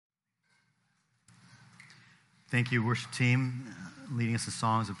Thank you, worship team, leading us in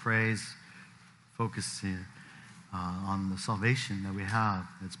songs of praise, focusing on the salvation that we have.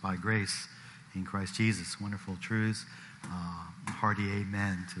 It's by grace in Christ Jesus. Wonderful truths. Hearty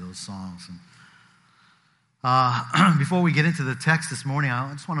amen to those songs. And, before we get into the text this morning,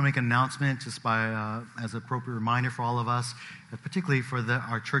 I just want to make an announcement just by as an appropriate reminder for all of us, particularly for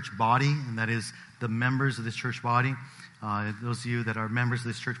our church body, and that is the members of this church body. Those of you that are members of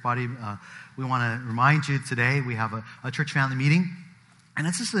this church body, we want to remind you today we have a church family meeting. And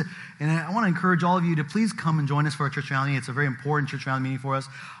it's just and I want to encourage all of you to please come and join us for our church family. It's a very important church family meeting for us.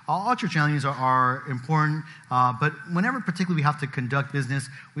 All church family meetings are important, but whenever particularly we have to conduct business,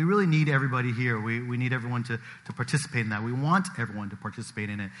 we really need everybody here. We need everyone to participate in that. We want everyone to participate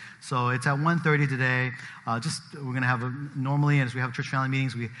in it. So it's at 1:30 today. We're going to have normally, as we have church family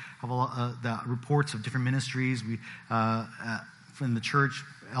meetings, we have the reports of different ministries. We from the church,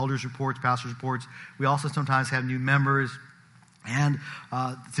 elders reports, pastors reports. We also sometimes have new members. And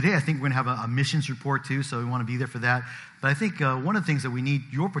today I think we're going to have a missions report too, so we want to be there for that. But I think one of the things that we need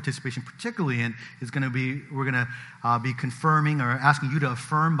your participation particularly in is going to be, we're going to be confirming or asking you to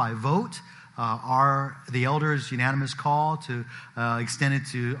affirm by vote the elders' unanimous call to extend it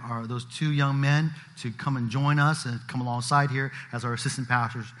to those two young men to come and join us and come alongside here as our assistant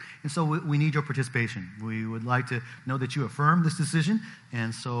pastors. And so we need your participation. We would like to know that you affirm this decision,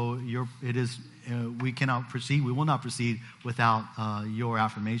 and so we cannot proceed. We will not proceed without your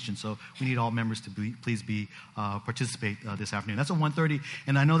affirmation. So we need all members to please participate this afternoon. That's at 1:30.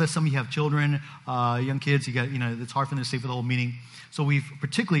 And I know that some of you have children, young kids. It's hard for them to stay for the whole meeting. So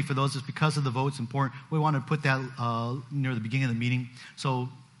particularly for those, just because of the vote, it's important. We want to put that near the beginning of the meeting. So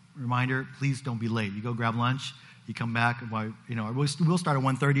reminder, please don't be late. You go grab lunch. You come back. We'll start at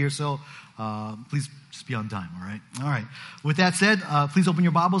 1:30 or so. Please just be on time, all right? All right. With that said, please open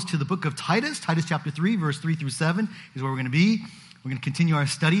your Bibles to the book of Titus. Titus chapter 3, verse 3 through 7 is where we're going to be. We're going to continue our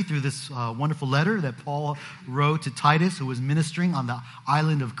study through this wonderful letter that Paul wrote to Titus, who was ministering on the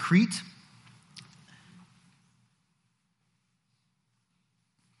island of Crete.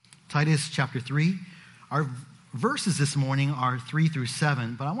 Titus chapter 3. Our verses this morning are 3 through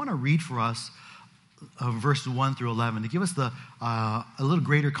 7, but I want to read for us verses 1 through 11 to give us a little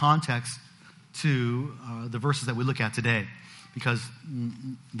greater context to the verses that we look at today, because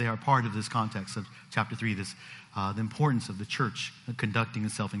they are part of this context of chapter 3, the importance of the church conducting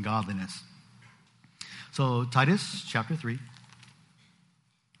itself in godliness. So Titus chapter 3,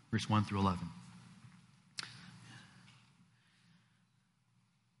 verse 1 through 11.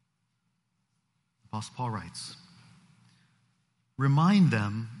 Apostle Paul writes, "Remind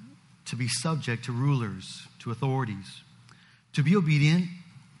them to be subject to rulers, to authorities, to be obedient,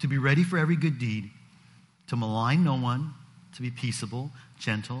 to be ready for every good deed, to malign no one, to be peaceable,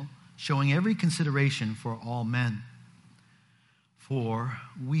 gentle, showing every consideration for all men. For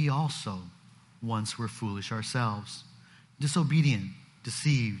we also once were foolish ourselves, disobedient,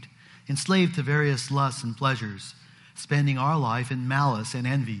 deceived, enslaved to various lusts and pleasures, spending our life in malice and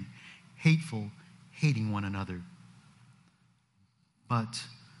envy, hateful, hating one another. But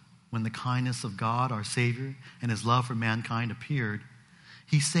when the kindness of God, our Savior, and his love for mankind appeared,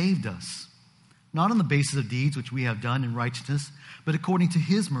 he saved us, not on the basis of deeds which we have done in righteousness, but according to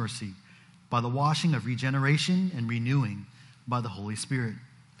his mercy, by the washing of regeneration and renewing by the Holy Spirit,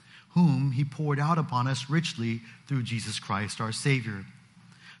 whom he poured out upon us richly through Jesus Christ, our Savior,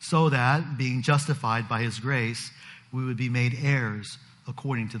 so that, being justified by his grace, we would be made heirs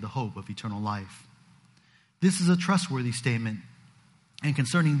according to the hope of eternal life. This is a trustworthy statement, and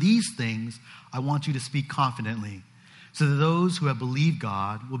concerning these things, I want you to speak confidently, so that those who have believed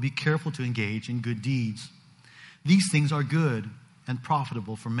God will be careful to engage in good deeds. These things are good and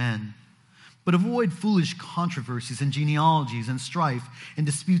profitable for men. But avoid foolish controversies and genealogies and strife and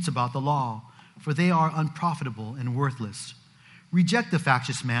disputes about the law, for they are unprofitable and worthless. Reject the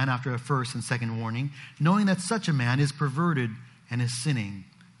factious man after a first and second warning, knowing that such a man is perverted and is sinning,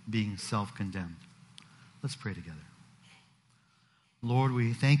 being self-condemned." Let's pray together. Lord,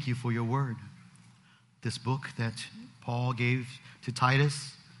 we thank you for your word, this book that Paul gave to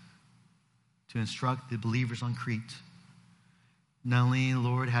Titus to instruct the believers on Crete. Not only,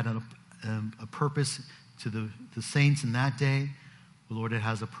 Lord, had a purpose to the saints in that day, but Lord, it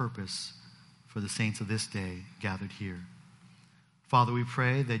has a purpose for the saints of this day gathered here. Father, we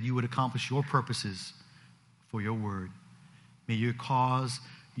pray that you would accomplish your purposes for your word. May you cause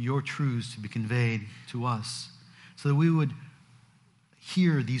your truths to be conveyed to us so that we would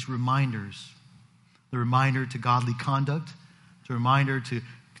hear these reminders, the reminder to godly conduct, the reminder to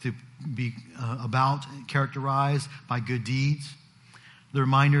be characterized by good deeds, the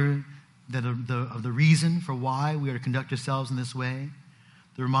reminder of the reason for why we are to conduct ourselves in this way.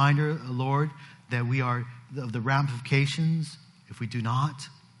 The reminder, Lord, that we are of the ramifications if we do not.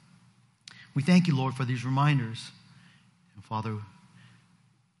 We thank you, Lord, for these reminders. And Father,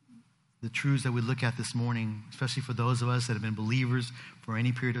 the truths that we look at this morning, especially for those of us that have been believers for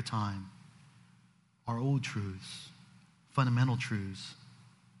any period of time, are old truths, fundamental truths.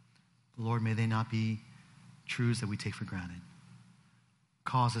 Lord, may they not be truths that we take for granted.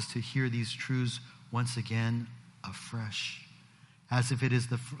 Cause us to hear these truths once again afresh, as if it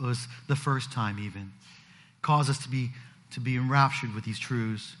was the first time even. Cause us to be enraptured with these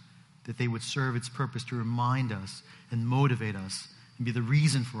truths, that they would serve its purpose to remind us and motivate us and be the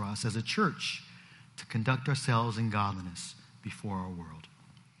reason for us as a church to conduct ourselves in godliness before our world.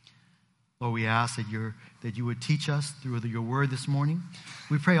 Lord, we ask that you would teach us through your word this morning.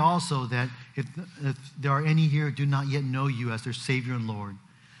 We pray also that if there are any here who do not yet know you as their Savior and Lord,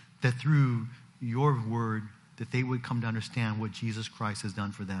 that through your word, that they would come to understand what Jesus Christ has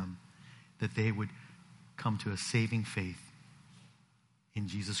done for them, that they would come to a saving faith in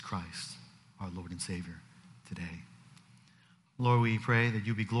Jesus Christ, our Lord and Savior, today. Lord, we pray that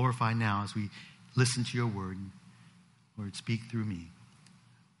you be glorified now as we listen to your word. Lord, speak through me.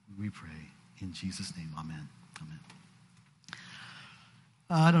 We pray in Jesus' name. Amen. Amen.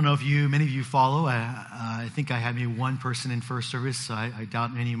 I don't know if many of you follow. I think I had maybe one person in first service. I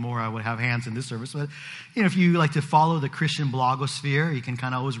doubt many more I would have hands in this service. But if you like to follow the Christian blogosphere, you can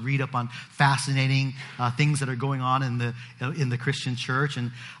kind of always read up on fascinating things that are going on in the Christian church.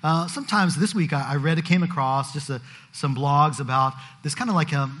 And sometimes this week I came across just some blogs about this kind of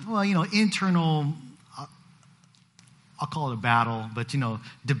like internal. I'll call it a battle, but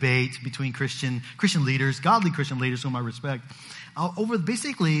debate between Christian leaders, godly Christian leaders whom I respect, over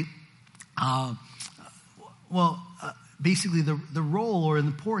basically the role or the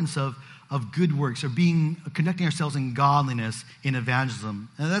importance of good works or conducting ourselves in godliness in evangelism.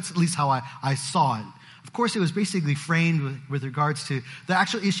 And that's at least how I saw it. Of course, it was basically framed with regards to the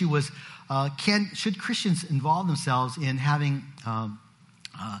actual issue was should Christians involve themselves in having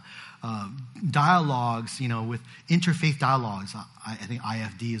dialogues, with interfaith dialogues. I think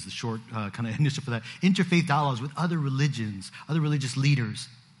IFD is the short kind of initial for that. Interfaith dialogues with other religions, other religious leaders,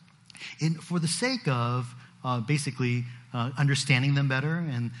 for the sake of basically understanding them better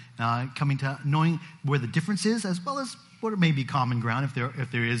and coming to knowing where the difference is, as well as what may be common ground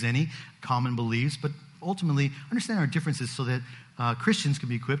if there is any common beliefs, but ultimately understand our differences so that Christians can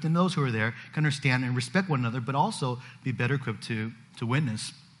be equipped and those who are there can understand and respect one another, but also be better equipped to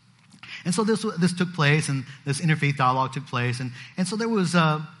witness. And so this took place, and this interfaith dialogue took place, and so there was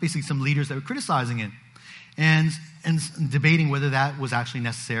basically some leaders that were criticizing it, and debating whether that was actually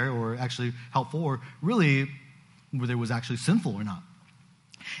necessary or actually helpful, or really whether it was actually sinful or not.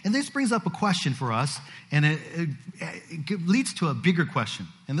 And this brings up a question for us, and it leads to a bigger question.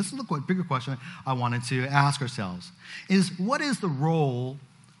 And this is the bigger question I wanted to ask ourselves: is what is the role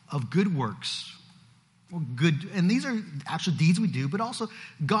of good works? Good, and these are actual deeds we do, but also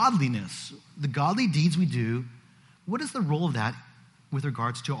godliness. The godly deeds we do, what is the role of that with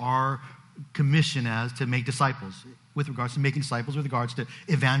regards to our commission as to make disciples, with regards to making disciples, with regards to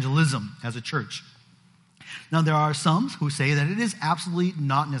evangelism as a church? Now, there are some who say that it is absolutely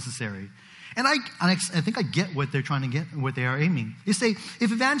not necessary. And I think I get what they're trying to get, what they are aiming. They say,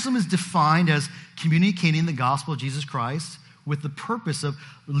 if evangelism is defined as communicating the gospel of Jesus Christ with the purpose of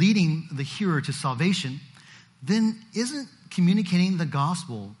leading the hearer to salvation, then isn't communicating the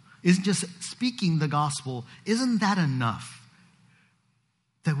gospel, isn't just speaking the gospel, isn't that enough?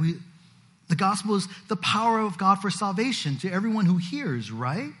 The gospel is the power of God for salvation to everyone who hears,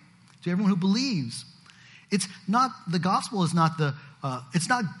 right? To everyone who believes. The gospel is not it's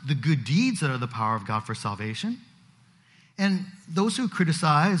not the good deeds that are the power of God for salvation. And those who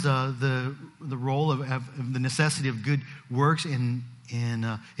criticize the role of the necessity of good works in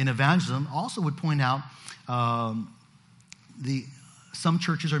evangelism also would point out some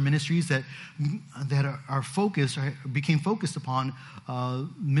churches or ministries that are focused or became focused upon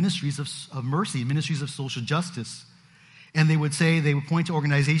ministries of mercy, ministries of social justice. And they would point to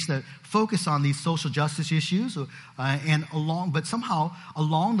organizations that focus on these social justice issues, but somehow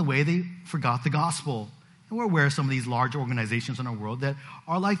along the way they forgot the gospel. And we're aware of some of these large organizations in our world that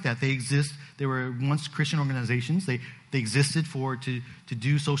are like that. They exist. They were once Christian organizations. They existed to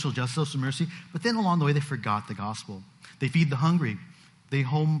do social justice, social mercy. But then along the way, they forgot the gospel. They feed the hungry. They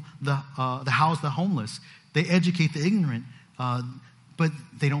house the homeless. They educate the ignorant. But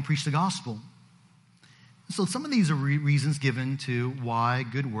they don't preach the gospel. So some of these are reasons given to why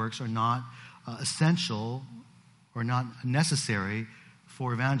good works are not essential or not necessary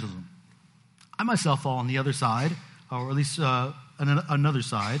for evangelism. I myself fall on the other side, or at least another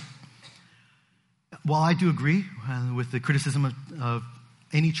side. While I do agree with the criticism of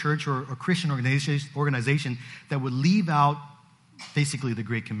any church or Christian organization that would leave out basically the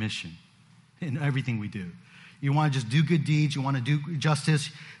Great Commission in everything we do. You want to just do good deeds, you want to do justice,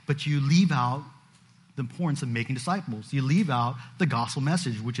 but you leave out the importance of making disciples. You leave out the gospel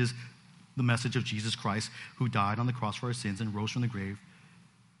message, which is the message of Jesus Christ, who died on the cross for our sins and rose from the grave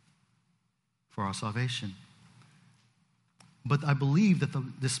for our salvation. But I believe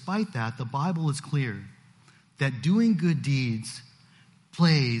that despite that, the Bible is clear that doing good deeds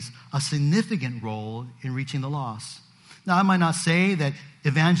plays a significant role in reaching the lost. Now, I might not say that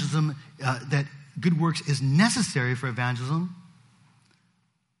evangelism, that good works is necessary for evangelism,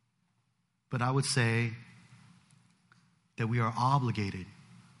 but I would say that we are obligated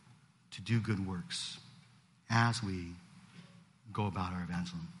to do good works as we go about our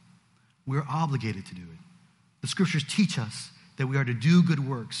evangelism. We're obligated to do it. The scriptures teach us that we are to do good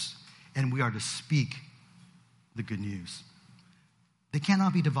works and we are to speak the good news. They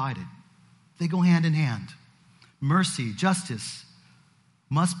cannot be divided. They go hand in hand. Mercy, justice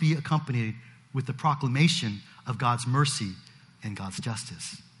must be accompanied with the proclamation of God's mercy and God's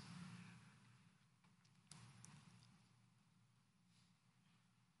justice.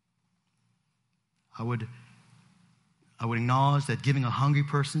 I would acknowledge that giving a hungry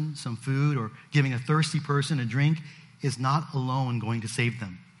person some food or giving a thirsty person a drink is not alone going to save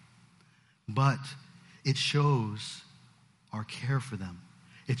them. But it shows our care for them.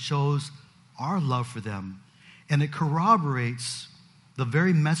 It shows our love for them. And it corroborates the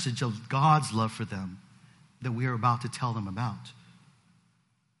very message of God's love for them that we are about to tell them about.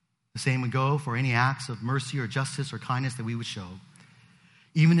 The same would go for any acts of mercy or justice or kindness that we would show.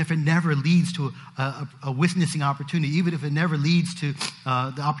 Even if it never leads to a witnessing opportunity, even if it never leads to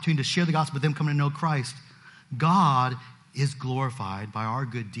the opportunity to share the gospel with them coming to know Christ, God is glorified by our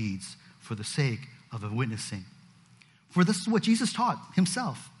good deeds for the sake of a witnessing. For this is what Jesus taught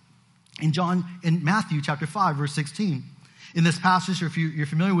himself in Matthew chapter 5, verse 16. In this passage, if you're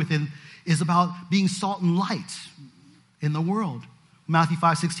familiar with it, is about being salt and light in the world. Matthew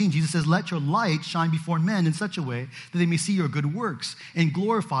 5:16, Jesus says, "Let your light shine before men in such a way that they may see your good works and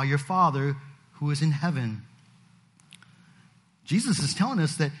glorify your Father who is in heaven." Jesus is telling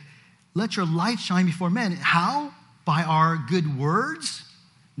us that let your light shine before men. How? By our good words?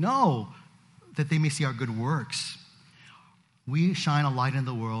 No, that they may see our good works. We shine a light in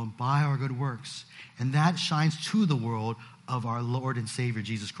the world by our good works, and that shines to the world of our Lord and Savior,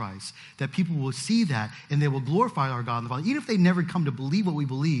 Jesus Christ. That people will see that, and they will glorify our God and the Father, even if they never come to believe what we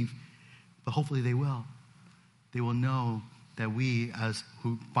believe, but hopefully they will. They will know that we,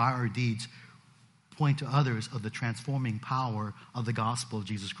 who by our deeds, point to others of the transforming power of the gospel of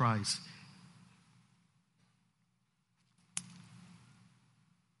Jesus Christ.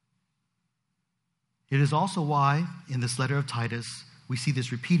 It is also why, in this letter of Titus, we see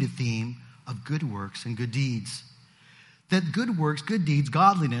this repeated theme of good works and good deeds. That good works, good deeds,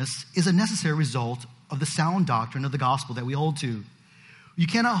 godliness is a necessary result of the sound doctrine of the gospel that we hold to. You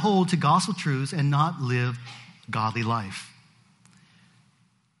cannot hold to gospel truths and not live godly life.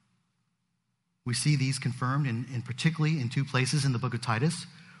 We see these confirmed in particularly in two places in the book of Titus.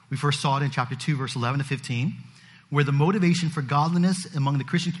 We first saw it in chapter 2, verse 11 to 15, where the motivation for godliness among the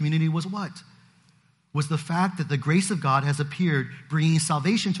Christian community was what? Was the fact that the grace of God has appeared, bringing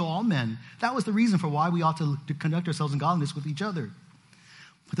salvation to all men. That was the reason for why we ought to conduct ourselves in godliness with each other.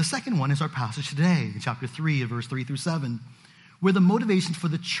 But the second one is our passage today, in chapter 3, verse 3 through 7, where the motivation for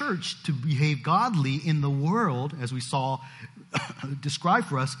the church to behave godly in the world, as we saw described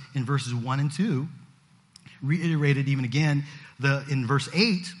for us in verses 1 and 2, reiterated even again in verse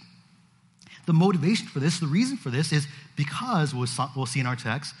 8, the motivation for this, the reason for this is because, we'll see in our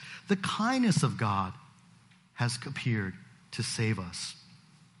text, the kindness of God has appeared to save us.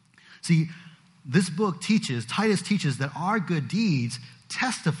 See, this book Titus teaches that our good deeds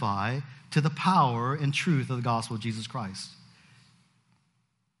testify to the power and truth of the gospel of Jesus Christ.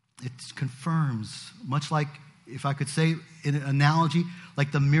 It confirms, much like, if I could say in an analogy,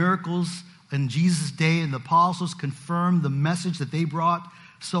 like the miracles in Jesus' day and the apostles confirmed the message that they brought,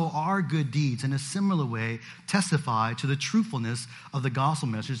 so our good deeds, in a similar way, testify to the truthfulness of the gospel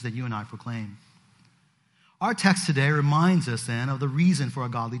message that you and I proclaim. Our text today reminds us then of the reason for a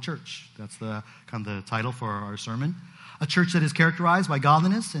godly church. That's the kind of the title for our sermon. A church that is characterized by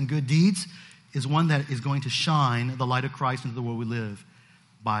godliness and good deeds is one that is going to shine the light of Christ into the world we live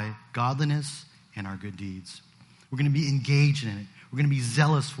by godliness and our good deeds. We're going to be engaged in it. We're going to be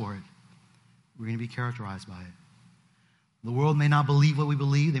zealous for it. We're going to be characterized by it. The world may not believe what we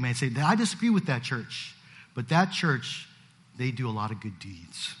believe. They may say, I disagree with that church. But that church, they do a lot of good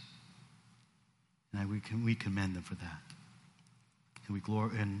deeds. And we commend them for that. And we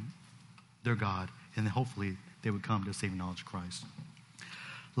glory in their God. And then hopefully they would come to saving knowledge of Christ.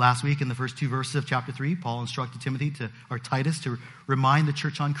 Last week in the first 2 verses of chapter 3, Paul instructed Titus to remind the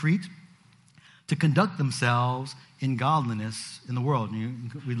church on Crete to conduct themselves in godliness in the world.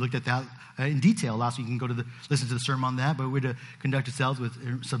 And we looked at that in detail last week. You can go listen to the sermon on that. But we're to conduct ourselves with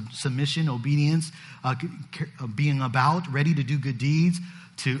submission, obedience, being ready to do good deeds,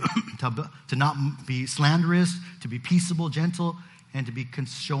 to not be slanderous, to be peaceable, gentle, and to be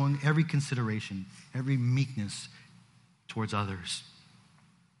showing every consideration, every meekness towards others.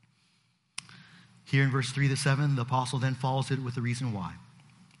 Here in verse 3 to 7, the apostle then follows it with the reason why.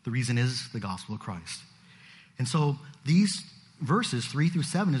 The reason is the gospel of Christ. And so these verses 3 through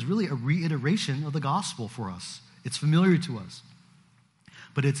 7 is really a reiteration of the gospel for us. It's familiar to us,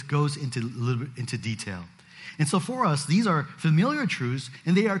 but it goes into a little bit into detail. And so for us, these are familiar truths,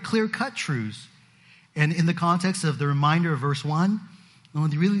 and they are clear-cut truths. And in the context of the reminder of verse 1,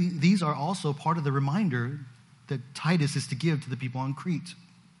 these are also part of the reminder that Titus is to give to the people on Crete.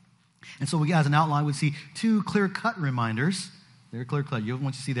 And so we, as an outline, would see 2 clear-cut reminders. They're clear-cut.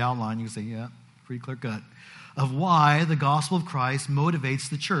 Once you see the outline, you can say, yeah, pretty clear-cut, of why the gospel of Christ motivates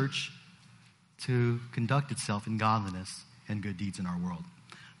the church to conduct itself in godliness and good deeds in our world.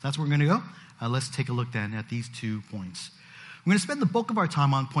 That's where we're going to go. Let's take a look then at these 2 points. We're going to spend the bulk of our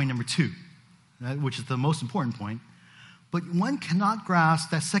time on point number 2, which is the most important point. But one cannot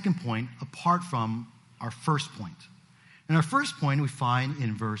grasp that second point apart from our first point. And our first point we find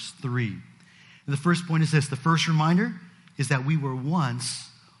in verse 3. And the first point is this. The first reminder is that we were once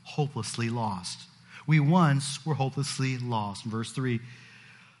hopelessly lost. We once were hopelessly lost. In verse 3,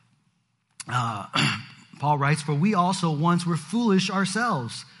 Paul writes, "For we also once were foolish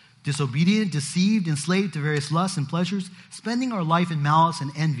ourselves, disobedient, deceived, enslaved to various lusts and pleasures, spending our life in malice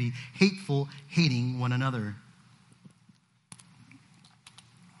and envy, hateful, hating one another."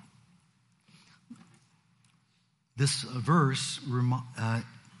 This verse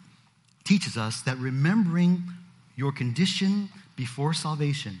teaches us that remembering your condition before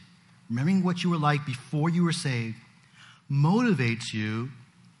salvation, remembering what you were like before you were saved, motivates you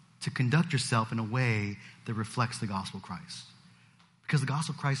to conduct yourself in a way that reflects the gospel of Christ. Because the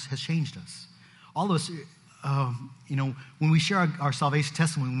gospel of Christ has changed us. All of us, when we share our salvation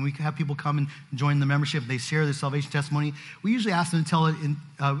testimony, when we have people come and join the membership, they share their salvation testimony, we usually ask them to tell it in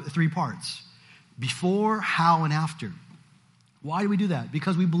 3 parts. Before, how, and after. Why do we do that?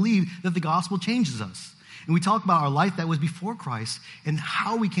 Because we believe that the gospel changes us. And we talk about our life that was before Christ and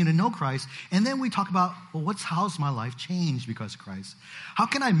how we came to know Christ. And then we talk about, how's my life changed because of Christ? How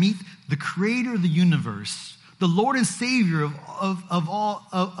can I meet the creator of the universe, the Lord and Savior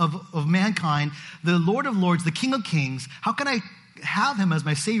of mankind, the Lord of lords, the King of kings? How can I have him as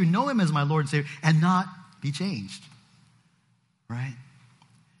my Savior, know him as my Lord and Savior, and not be changed? Right?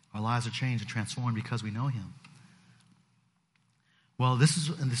 Our lives are changed and transformed because we know him. Well,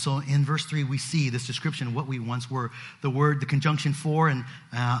 so in verse 3, we see this description of what we once were. The conjunction for,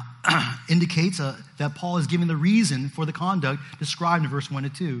 indicates that Paul is giving the reason for the conduct described in verse 1 to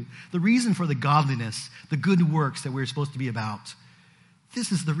 2. The reason for the godliness, the good works that we're supposed to be about.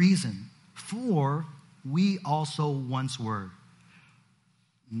 This is the reason. For we also once were.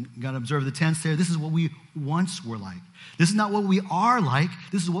 You got to observe the tense there. This is what we once were like. This is not what we are like.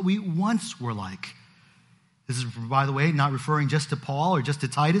 This is what we once were like. This is, by the way, not referring just to Paul or just to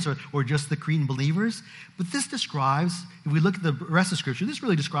Titus or just the Cretan believers. But this describes, if we look at the rest of Scripture, this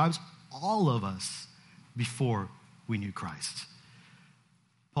really describes all of us before we knew Christ.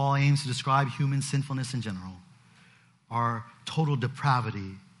 Paul aims to describe human sinfulness in general, our total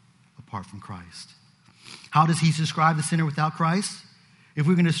depravity apart from Christ. How does he describe the sinner without Christ? If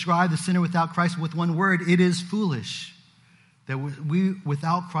we're going to describe the sinner without Christ with one word, it is foolish. That we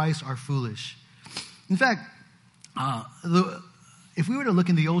without Christ are foolish. In fact, if we were to look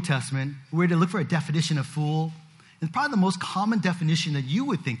in the Old Testament, we were to look for a definition of fool, and probably the most common definition that you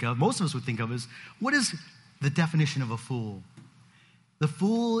would think of, most of us would think of, is what is the definition of a fool? The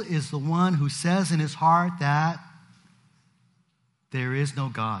fool is the one who says in his heart that there is no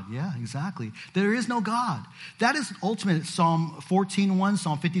God. Yeah, exactly. There is no God. That is ultimate. Psalm 14:1,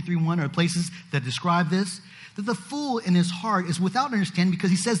 Psalm 53:1 are places that describe this. That the fool in his heart is without understanding because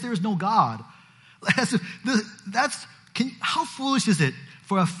he says there is no God. How foolish is it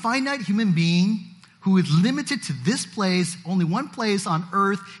for a finite human being who is limited to this place, only one place on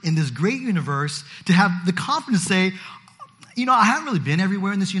earth in this great universe, to have the confidence to say, I haven't really been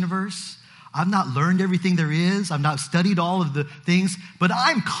everywhere in this universe. I've not learned everything there is. I've not studied all of the things, but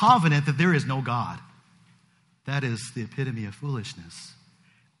I'm confident that there is no God. That is the epitome of foolishness.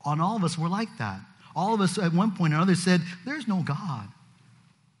 On all of us, we're like that. All of us at one point or another said, there's no God.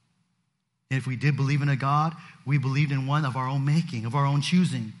 And if we did believe in a God, we believed in one of our own making, of our own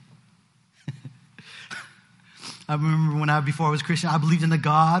choosing. I remember before I was Christian, I believed in a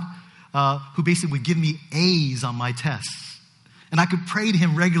God who basically would give me A's on my tests. And I could pray to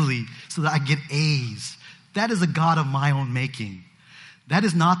him regularly so that I get A's. That is a God of my own making. That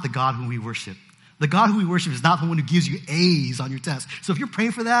is not the God whom we worship. The God who we worship is not the one who gives you A's on your test. So if you're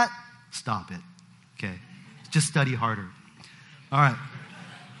praying for that, stop it. Okay? Just study harder. All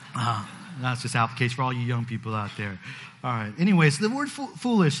right. That's just application for all you young people out there. All right. Anyways, the word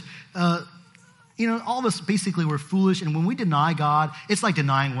foolish, all of us basically we're foolish. And when we deny God, it's like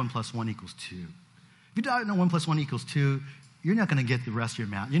denying 1 + 1 = 2. If you deny 1 + 1 = 2, you're not going to get the rest of your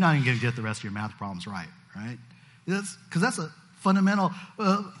math. You're not even going to get the rest of your math problems right? Because that's a fundamental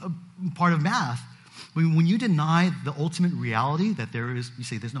part of math. When you deny the ultimate reality that there is, you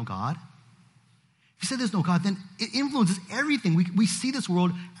say there's no God. If you say there's no God, then it influences everything. We see this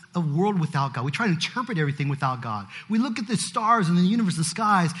world, a world without God. We try to interpret everything without God. We look at the stars and the universe, the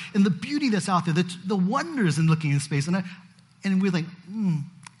skies, and the beauty that's out there, the wonders in looking in space. And we're like,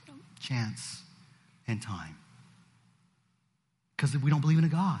 chance and time. Because we don't believe in a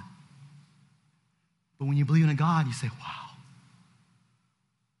God. But when you believe in a God, you say, wow,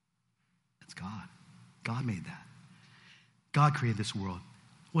 that's God. God made that. God created this world.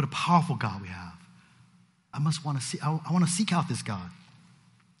 What a powerful God we have. I want to seek out this God.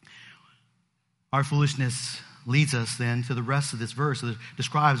 Our foolishness leads us then to the rest of this verse that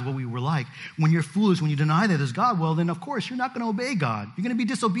describes what we were like. When you're foolish, when you deny that there's God, well, then of course you're not going to obey God. You're going to be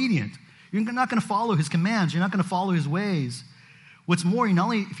disobedient. You're not going to follow his commands. You're not going to follow his ways. What's more, not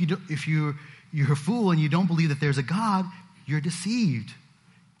only if you're a fool and you don't believe that there's a God, you're deceived.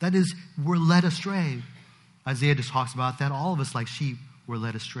 That is, we're led astray. Isaiah just talks about that. All of us, like sheep, were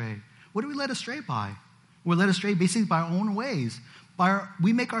led astray. What are we led astray by? We're led astray basically by our own ways.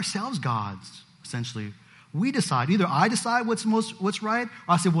 We make ourselves gods, essentially. We decide. Either I decide what's right,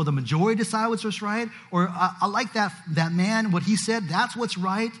 or I say, well, the majority decide what's right, or I like that man, what he said, that's what's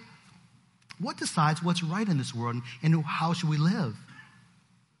right. What decides what's right in this world, and how should we live?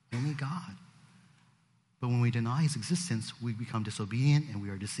 Only God. But when we deny his existence, we become disobedient and we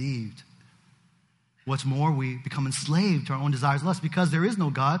are deceived. What's more, we become enslaved to our own desires and lusts. Because there is no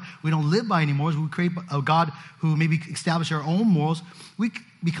God, we don't live by any morals. We create a God who maybe establish our own morals. We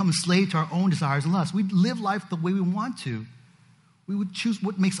become enslaved to our own desires and lusts. We live life the way we want to. We would choose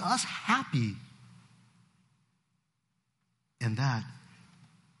what makes us happy. And that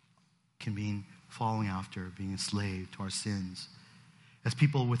can mean following after, being enslaved to our sins. As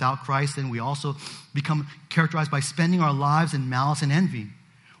people without Christ, then we also become characterized by spending our lives in malice and envy.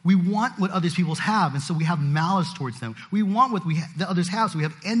 We want what other people have, and so we have malice towards them. We want what the others have, so we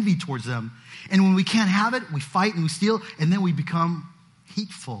have envy towards them. And when we can't have it, we fight and we steal, and then we become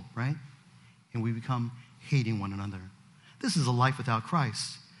hateful, right? And we become hating one another. This is a life without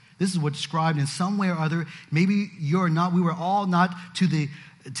Christ. This is what's described in some way or other. Maybe you're not, we were all not to the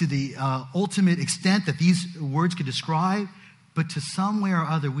ultimate extent that these words could describe, but to some way or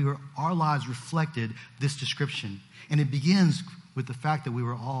other, our lives reflected this description. And it begins with the fact that we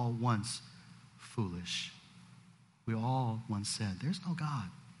were all once foolish. We all once said, there's no God.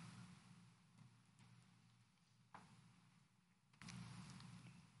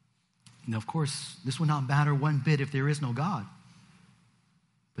 Now, of course, this would not matter one bit if there is no God.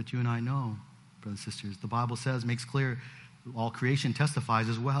 But you and I know, brothers and sisters, the Bible says, makes clear, all creation testifies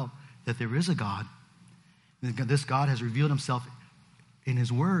as well, that there is a God. This God has revealed himself in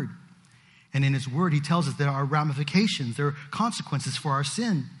his word. And in his word, he tells us there are ramifications, there are consequences for our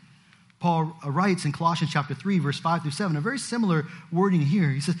sin. Paul writes in Colossians chapter 3, verse 5 through 7, a very similar wording here.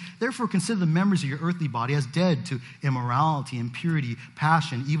 He says, therefore consider the members of your earthly body as dead to immorality, impurity,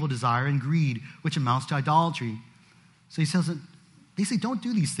 passion, evil desire, and greed, which amounts to idolatry. So he says, basically, don't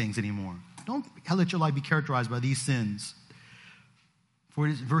do these things anymore. Don't let your life be characterized by these sins.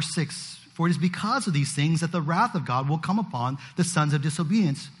 Verse 6, for it is because of these things that the wrath of God will come upon the sons of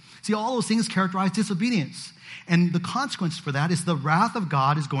disobedience. See, all those things characterize disobedience. And the consequence for that is the wrath of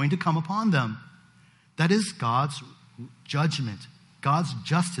God is going to come upon them. That is God's judgment. God's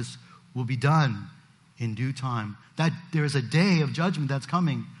justice will be done in due time. That there is a day of judgment that's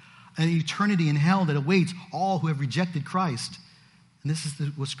coming. An eternity in hell that awaits all who have rejected Christ. And this is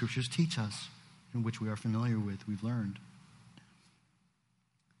what scriptures teach us, in which we are familiar with, we've learned.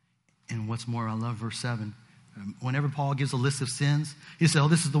 And what's more, I love verse 7. Whenever Paul gives a list of sins, he says,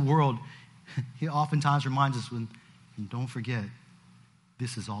 this is the world. He oftentimes reminds us and don't forget,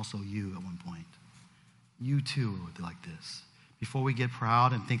 this is also you at one point. You too were like this. Before we get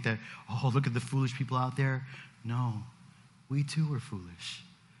proud and think that, oh, look at the foolish people out there. No, we too were foolish.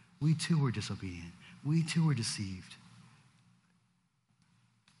 We too were disobedient. We too were deceived.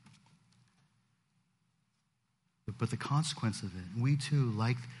 But the consequence of it, we too,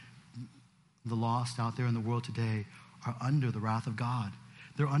 like the lost out there in the world today, are under the wrath of God.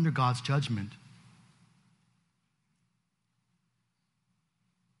 They're under God's judgment.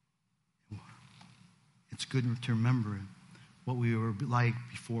 It's good to remember what we were like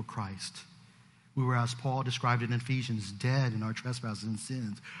before Christ. We were, as Paul described it in Ephesians, dead in our trespasses and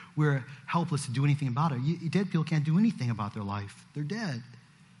sins. We're helpless to do anything about it. Dead people can't do anything about their life. They're dead.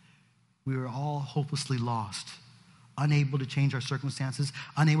 We were all hopelessly lost, unable to change our circumstances,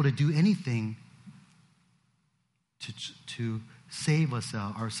 unable to do anything to save us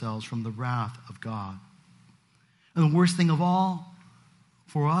ourselves from the wrath of God. And the worst thing of all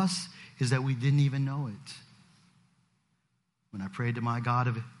for us is that we didn't even know it. When I prayed to my God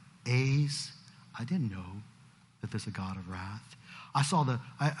of A's, I didn't know that there's a God of wrath.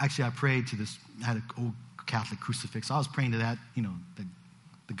 I prayed to this, I had an old Catholic crucifix. I was praying to that,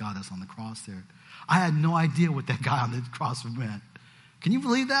 the God that's on the cross there. I had no idea what that guy on the cross meant. Can you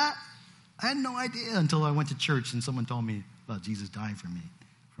believe that? I had no idea until I went to church and someone told me about Jesus dying for me,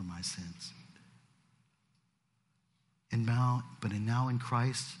 for my sins. And now in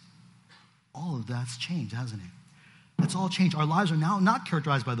Christ, all of that's changed, hasn't it? That's all changed. Our lives are now not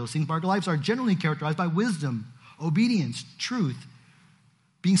characterized by those things, but our lives are generally characterized by wisdom, obedience, truth,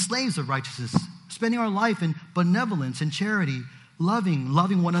 being slaves of righteousness, spending our life in benevolence and charity, loving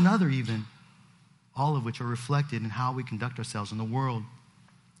one another even, all of which are reflected in how we conduct ourselves in the world.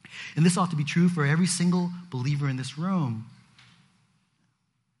 And this ought to be true for every single believer in this room.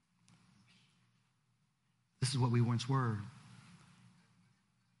 This is what we once were.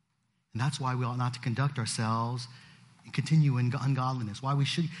 And that's why we ought not to conduct ourselves and continue in ungodliness. Why we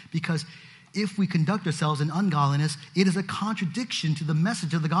should, because if we conduct ourselves in ungodliness, it is a contradiction to the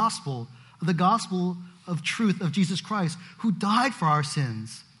message of the gospel of truth of Jesus Christ, who died for our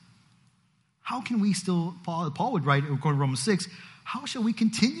sins. How can we still, Paul would write, according to Romans 6, how shall we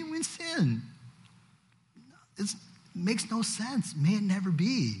continue in sin? It makes no sense. May it never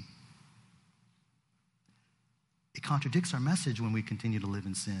be. It contradicts our message when we continue to live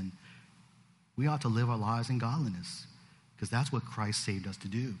in sin. We ought to live our lives in godliness, because that's what Christ saved us to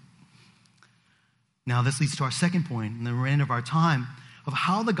do. Now, this leads to our second point, in the end of our time, of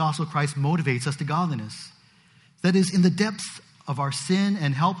how the gospel of Christ motivates us to godliness. That is, in the depths of our sin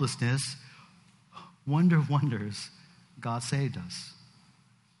and helplessness, wonder of wonders, God saved us.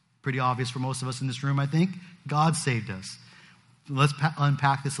 Pretty obvious for most of us in this room, I think. God saved us. Let's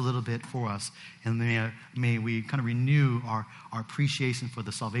unpack this a little bit for us, and may we kind of renew our appreciation for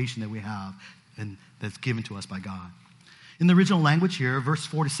the salvation that we have and that's given to us by God. In the original language here, verse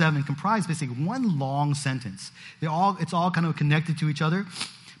 4 to 7 comprise basically one long sentence. It's all kind of connected to each other,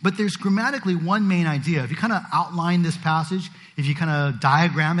 but there's grammatically one main idea. If you kind of outline this passage, if you kind of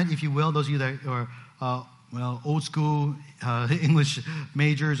diagram it, if you will, those of you that are old school English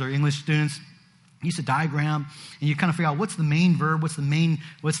majors or English students, you used to diagram, and you kind of figure out what's the main verb, what's the main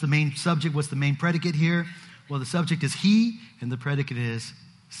subject, what's the main predicate here. Well, the subject is he, and the predicate is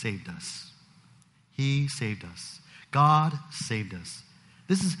saved us. He saved us. God saved us.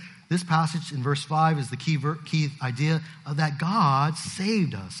 This passage in verse 5 is the key idea of that God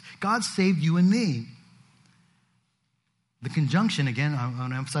saved us. God saved you and me. The conjunction, again, I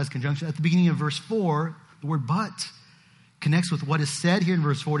want to emphasize conjunction. At the beginning of verse 4, the word but connects with what is said here in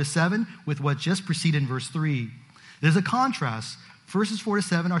verse 4 to 7 with what just preceded in verse 3. There's a contrast. Verses 4 to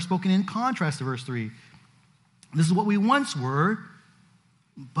 7 are spoken in contrast to verse 3. This is what we once were,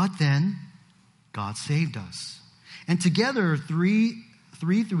 but then God saved us. And together, 3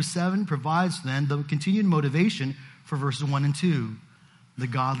 through 7 provides then the continued motivation for verses 1 and 2, the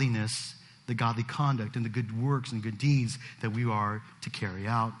godliness, the godly conduct, and the good works and good deeds that we are to carry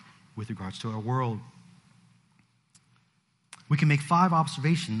out with regards to our world. We can make 5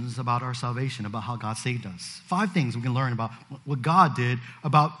 observations about our salvation, about how God saved us. 5 things we can learn about what God did,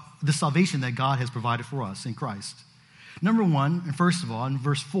 about the salvation that God has provided for us in Christ. Number 1, and first of all, in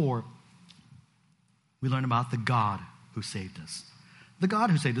verse 4, we learn about the God who saved us. The God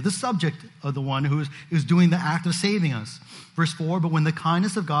who saved us, the subject of the one who is doing the act of saving us. Verse 4, but when the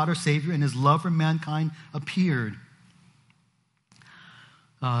kindness of God our Savior and his love for mankind appeared.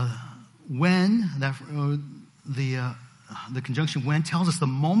 The conjunction when tells us the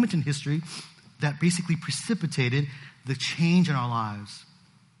moment in history that basically precipitated the change in our lives.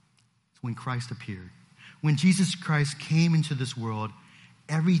 when Christ appeared. When Jesus Christ came into this world,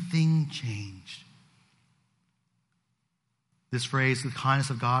 everything changed. This phrase, the kindness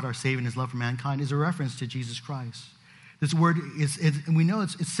of God, our Savior, and his love for mankind, is a reference to Jesus Christ. This word is and we know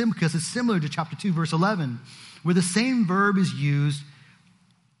it's similar because it's similar to chapter 2, verse 11, where the same verb is used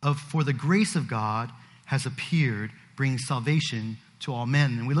for the grace of God has appeared, bringing salvation to all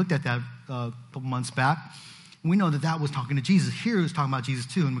men. And we looked at that a couple months back. And we know that was talking to Jesus. Here it was talking about Jesus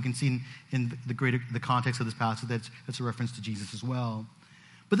too, and we can see in the context of this passage that's a reference to Jesus as well.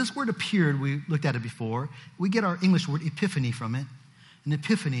 But this word appeared, we looked at it before. We get our English word epiphany from it. An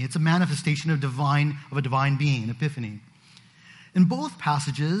epiphany, it's a manifestation of a divine being, an epiphany. And both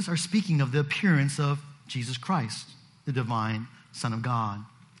passages are speaking of the appearance of Jesus Christ, the divine Son of God.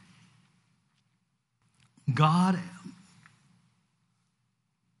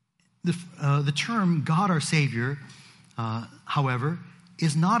 The term God our Savior, however,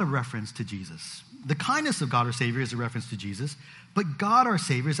 is not a reference to Jesus. The kindness of God our Savior is a reference to Jesus, but God our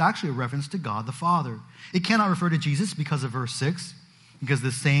Savior is actually a reference to God the Father. It cannot refer to Jesus because of verse 6, because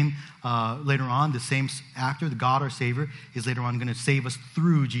later on, the same actor, the God our Savior, is later on going to save us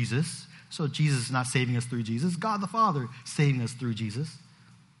through Jesus. So Jesus is not saving us through Jesus. God the Father saving us through Jesus.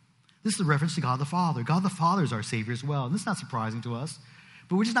 This is a reference to God the Father. God the Father is our Savior as well. And this is not surprising to us,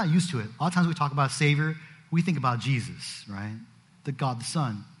 but we're just not used to it. A lot of times we talk about Savior, we think about Jesus, right? The God the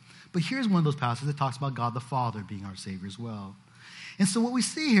Son. But here's one of those passages that talks about God the Father being our Savior as well. And so what we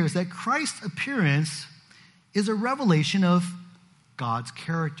see here is that Christ's appearance is a revelation of God's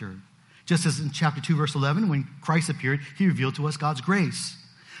character. Just as in chapter 2, verse 11, when Christ appeared, he revealed to us God's grace.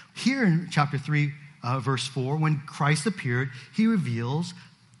 Here in chapter 3, verse 4, when Christ appeared, he reveals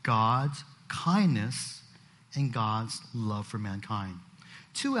God's kindness and God's love for mankind.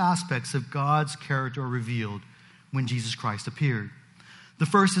 Two aspects of God's character are revealed when Jesus Christ appeared. The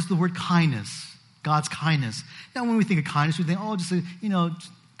first is the word kindness, God's kindness. Now, when we think of kindness, we think, just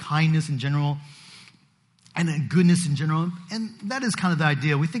kindness in general and goodness in general. And that is kind of the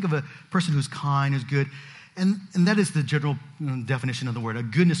idea. We think of a person who's kind, who's good, and that is the general definition of the word, a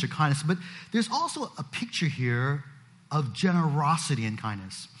goodness or kindness. But there's also a picture here of generosity and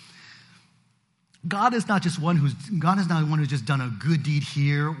kindness. God is not one who's just done a good deed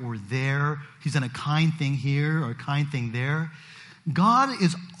here or there. He's done a kind thing here or a kind thing there. God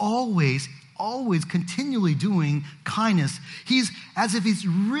is always continually doing kindness. He's as if he's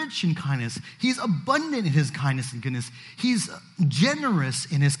rich in kindness. He's abundant in his kindness and goodness. He's generous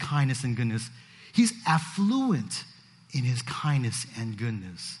in his kindness and goodness. He's affluent in his kindness and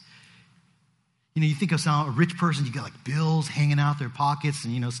goodness. You think of a rich person, you got like bills hanging out their pockets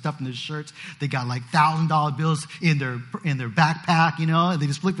and, stuff in their shirts. They got like $1,000 bills in their backpack, and they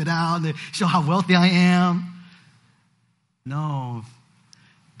just flip it out and they show how wealthy I am. No,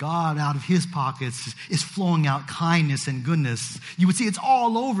 God out of his pockets is flowing out kindness and goodness. You would see it's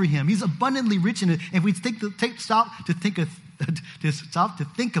all over him. He's abundantly rich in it. And if we stop to think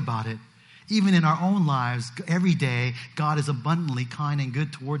about it, even in our own lives, every day, God is abundantly kind and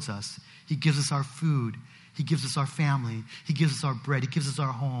good towards us. He gives us our food. He gives us our family. He gives us our bread. He gives us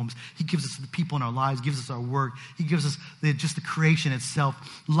our homes. He gives us the people in our lives. He gives us our work. He gives us just the creation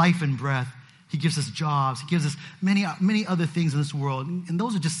itself, life and breath. He gives us jobs. He gives us many, many other things in this world. And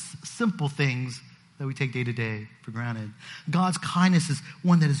those are just simple things that we take day to day for granted. God's kindness is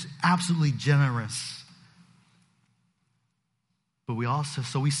one that is absolutely generous. But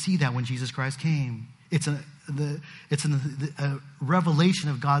we see that when Jesus Christ came. It's a revelation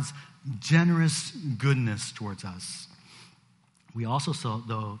of God's generous goodness towards us. We also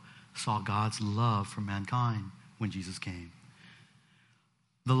saw God's love for mankind when Jesus came.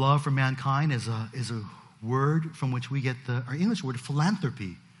 The love for mankind is a word from which we get our English word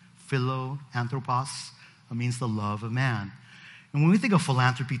philanthropy. Philanthropos means the love of man. And when we think of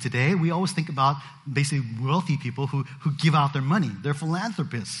philanthropy today, we always think about basically wealthy people who give out their money. They're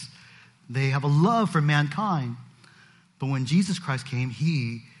philanthropists. They have a love for mankind. But when Jesus Christ came,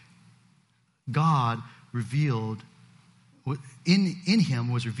 God revealed, in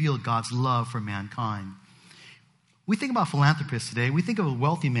him was revealed God's love for mankind. We think about philanthropists today. We think of a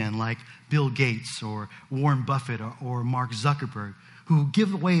wealthy man like Bill Gates or Warren Buffett or Mark Zuckerberg who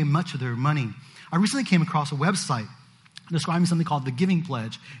give away much of their money. I recently came across a website describing something called the Giving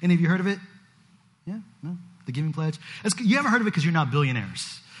Pledge. Any of you heard of it? Yeah? No? The Giving Pledge? You haven't heard of it because you're not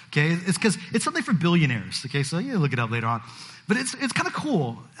billionaires. Okay? It's because it's something for billionaires. Okay? So you look it up later on. But it's kind of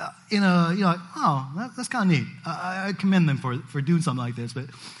cool. That's kind of neat. I commend them for doing something like this. But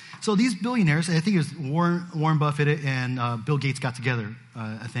so these billionaires, I think it was Warren Buffett and Bill Gates got together,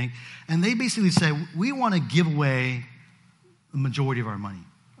 I think. And they basically said, we want to give away the majority of our money.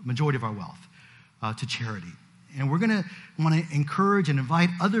 majority of our wealth to charity. And we're going to want to encourage and invite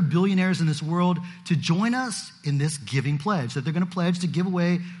other billionaires in this world to join us in this giving pledge, that they're going to pledge to give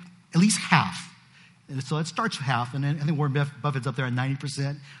away at least half. And so it starts with half, and then I think Warren Buffett's up there at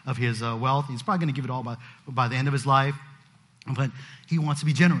 90% of his wealth. He's probably going to give it all by the end of his life, but he wants to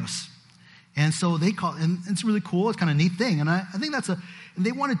be generous. And so they call, and it's really cool. It's kind of a neat thing. And I think and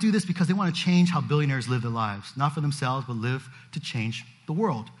they want to do this because they want to change how billionaires live their lives, not for themselves, but live to change the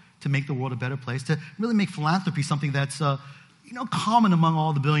world, to make the world a better place, to really make philanthropy something that's, common among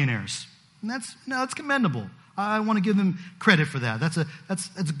all the billionaires. And that's commendable. I want to give them credit for that. That's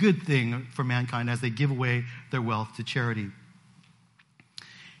a good thing for mankind as they give away their wealth to charity.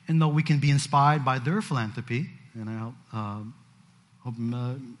 And though we can be inspired by their philanthropy, and I hope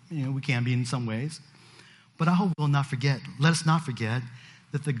we can be in some ways, but I hope let us not forget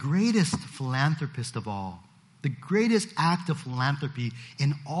that the greatest philanthropist of all, the greatest act of philanthropy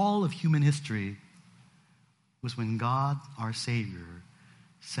in all of human history was when God, our Savior,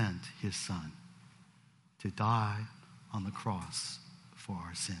 sent his Son to die on the cross for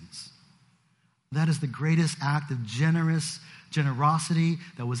our sins. That is the greatest act of generosity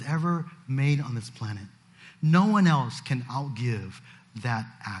that was ever made on this planet. No one else can outgive that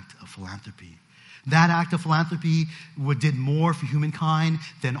act of philanthropy. That act of philanthropy did more for humankind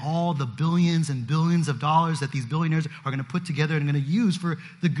than all the billions and billions of dollars that these billionaires are going to put together and going to use for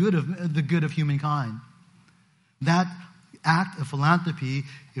the good of humankind. That act of philanthropy,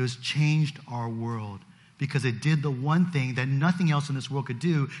 it was changed our world because it did the one thing that nothing else in this world could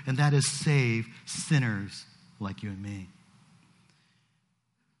do, and that is save sinners like you and me.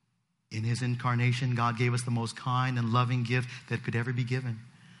 In his incarnation, God gave us the most kind and loving gift that could ever be given.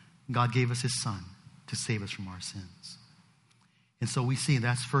 God gave us his Son to save us from our sins. And so we see,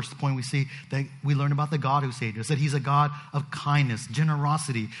 that's the first point we see, that we learn about the God who saved us, that he's a God of kindness,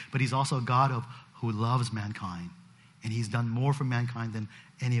 generosity, but he's also a God who loves mankind. And he's done more for mankind than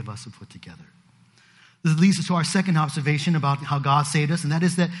any of us have put together. This leads us to our second observation about how God saved us, and that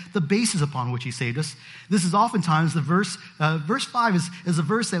is that the basis upon which he saved us. This is oftentimes the verse 5 is a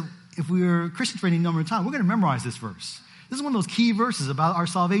verse that if we were Christians for any number of time, we're going to memorize this verse. This is one of those key verses about our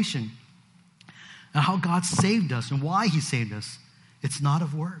salvation and how God saved us and why he saved us. It's not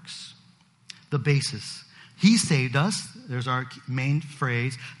of works. The basis. He saved us, there's our main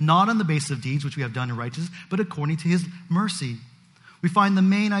phrase, not on the basis of deeds which we have done in righteousness, but according to his mercy. We find the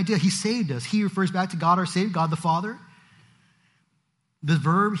main idea. He saved us. He refers back to God our Savior, God the Father. The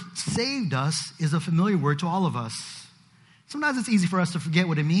verb saved us is a familiar word to all of us. Sometimes it's easy for us to forget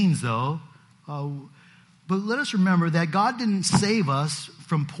what it means, though. But let us remember that God didn't save us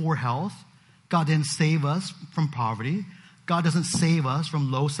from poor health. God didn't save us from poverty. God doesn't save us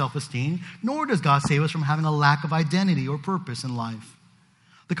from low self-esteem, nor does God save us from having a lack of identity or purpose in life.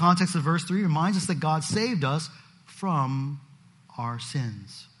 The context of verse 3 reminds us that God saved us from our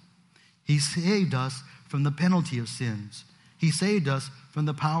sins. He saved us from the penalty of sins. He saved us from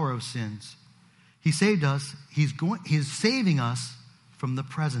the power of sins. He saved us. He's saving us from the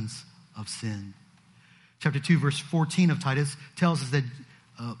presence of sin. Chapter 2, verse 14 of Titus tells us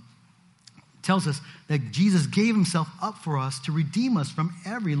that Jesus gave himself up for us to redeem us from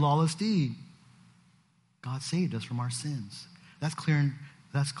every lawless deed. God saved us from our sins. That's clear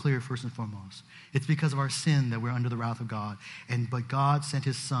first and foremost. It's because of our sin that we're under the wrath of God. But God sent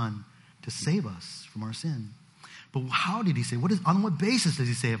his Son to save us from our sin. But how did he save? On what basis does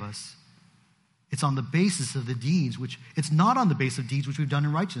he save us? It's on the basis of the deeds, it's not on the basis of deeds which we've done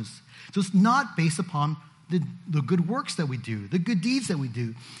in righteousness. So it's not based upon the good works that we do, the good deeds that we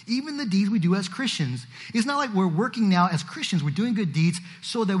do, even the deeds we do as Christians. It's not like we're working now as Christians, we're doing good deeds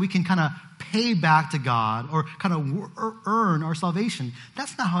so that we can kind of pay back to God or kind of earn our salvation.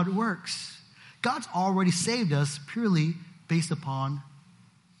 That's not how it works. God's already saved us purely based upon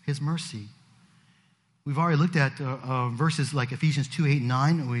his mercy. We've already looked at verses like Ephesians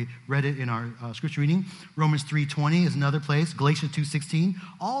 2:8-9. We read it in our scripture reading. Romans 3:20 is another place. Galatians 2:16.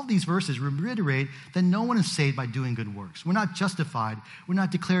 All of these verses reiterate that no one is saved by doing good works. We're not justified. We're not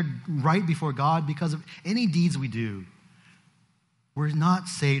declared right before God because of any deeds we do. We're not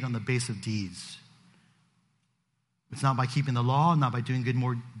saved on the basis of deeds. It's not by keeping the law, not by doing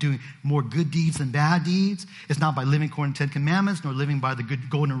more good deeds than bad deeds. It's not by living according to the 10 Commandments, nor living by the good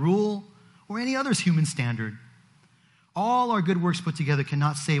golden rule, or any other human standard. All our good works put together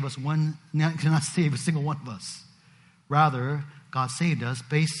cannot save a single one of us. Rather, God saved us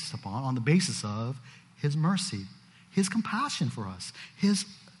on the basis of his mercy, his compassion for us, his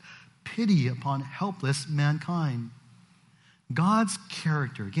pity upon helpless mankind. God's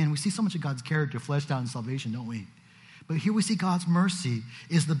character. Again, we see so much of God's character fleshed out in salvation, don't we? But here we see God's mercy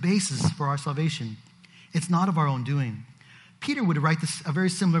is the basis for our salvation. It's not of our own doing. Peter would write a very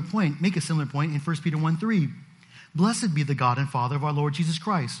similar point, make a similar point in 1 Peter 1:3. Blessed be the God and Father of our Lord Jesus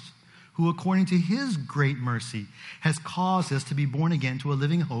Christ, who according to his great mercy has caused us to be born again to a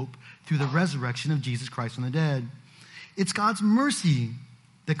living hope through the resurrection of Jesus Christ from the dead. It's God's mercy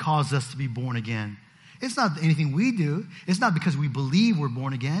that caused us to be born again. It's not anything we do. It's not because we believe we're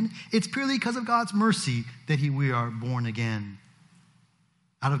born again. It's purely because of God's mercy that we are born again.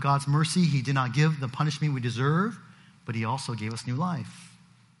 Out of God's mercy, he did not give the punishment we deserve, but he also gave us new life.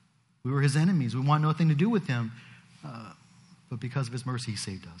 We were his enemies. We wanted nothing to do with him. But because of his mercy, he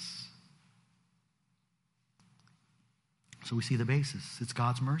saved us. So we see the basis. It's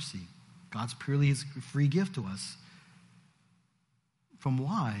God's mercy. God's purely his free gift to us. From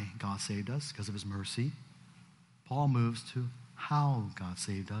why God saved us, because of his mercy, Paul moves to how God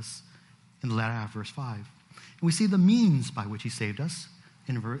saved us in the latter half of verse 5. And we see the means by which he saved us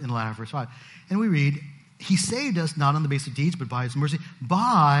in the latter half of verse 5. And we read, he saved us not on the basis of deeds, but by his mercy,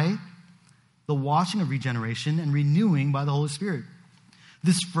 by the washing of regeneration and renewing by the Holy Spirit.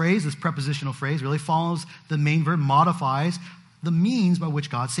 This phrase, this prepositional phrase, really follows the main verb, modifies the means by which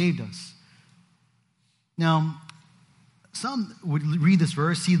God saved us. Now, some would read this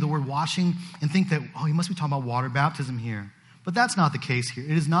verse, see the word washing, and think that, he must be talking about water baptism here. But that's not the case here.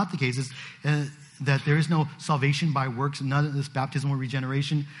 It is not the case that there is no salvation by works, none of this baptismal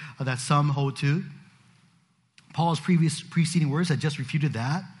regeneration that some hold to. Paul's preceding words had just refuted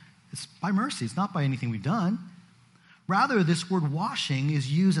that. It's by mercy. It's not by anything we've done. Rather, this word washing is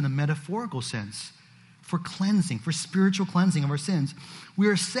used in a metaphorical sense for cleansing, for spiritual cleansing of our sins. We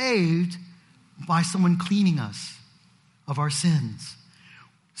are saved by someone cleaning us of our sins.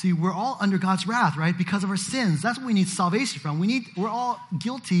 See, we're all under God's wrath, right? Because of our sins. That's what we need salvation from. We're all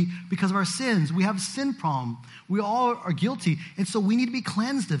guilty because of our sins. We have a sin problem. We all are guilty. And so we need to be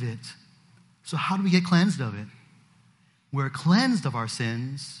cleansed of it. So how do we get cleansed of it? We're cleansed of our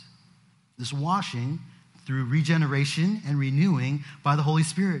sins, this washing, through regeneration and renewing by the Holy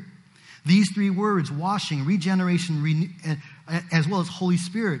Spirit. These three words, washing, regeneration, as well as Holy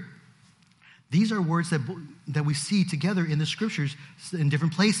Spirit, these are words that we see together in the scriptures in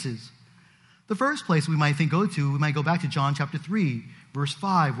different places. The first place we might go back to John chapter 3, verse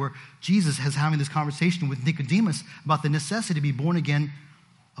 5, where Jesus is having this conversation with Nicodemus about the necessity to be born again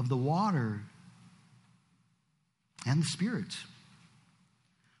of the water and the Spirit.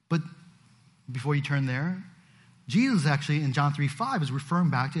 But before you turn there, Jesus actually in John 3:5 is referring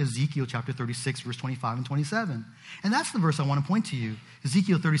back to Ezekiel chapter 36, verse 25 and 27. And that's the verse I want to point to you.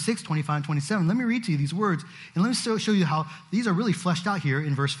 Ezekiel 36, 25 and 27. Let me read to you these words. And let me show you how these are really fleshed out here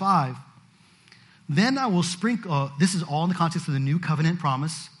in verse 5. Then I will sprinkle, this is all in the context of the new covenant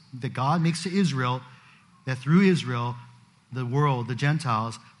promise that God makes to Israel, that through Israel, the world, the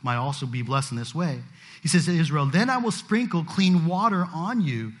Gentiles, might also be blessed in this way. He says to Israel, then I will sprinkle clean water on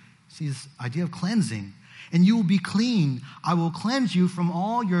you. See this idea of cleansing. And you will be clean. I will cleanse you from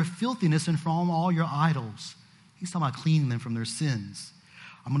all your filthiness and from all your idols. He's talking about cleaning them from their sins.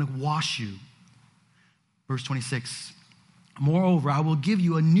 I'm going to wash you. Verse 26. Moreover, I will give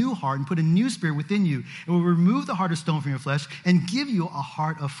you a new heart and put a new spirit within you. And will remove the heart of stone from your flesh and give you a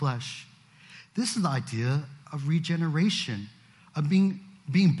heart of flesh. This is the idea of regeneration, of being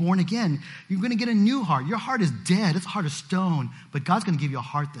born again. You're going to get a new heart. Your heart is dead. It's a heart of stone. But God's going to give you a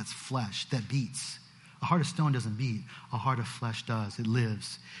heart that's flesh, that beats. A heart of stone doesn't beat. A heart of flesh does. It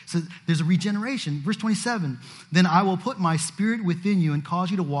lives. So there's a regeneration. Verse 27, then I will put my spirit within you and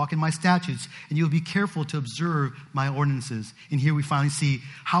cause you to walk in my statutes, and you'll be careful to observe my ordinances. And here we finally see,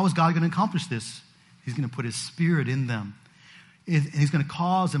 how is God going to accomplish this? He's going to put his spirit in them. And he's going to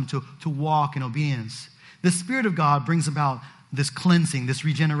cause them to walk in obedience. The Spirit of God brings about this cleansing, this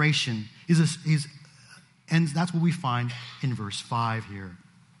regeneration. And that's what we find in verse 5 here.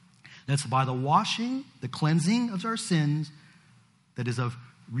 That's by the washing, the cleansing of our sins, that is of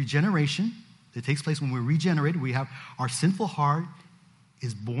regeneration, that takes place when we're regenerated. We have our sinful heart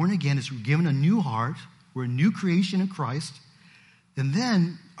is born again, is given a new heart. We're a new creation in Christ. And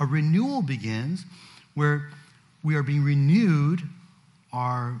then a renewal begins where we are being renewed.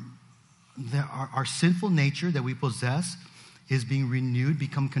 Our sinful nature that we possess is being renewed,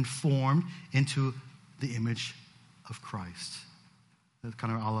 become conformed into the image of Christ. That's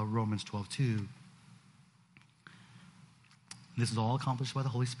kind of a la Romans 12:2. This is all accomplished by the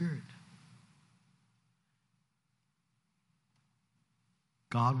Holy Spirit.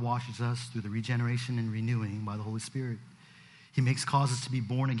 God washes us through the regeneration and renewing by the Holy Spirit. He causes us to be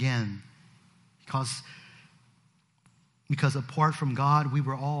born again. Because apart from God, we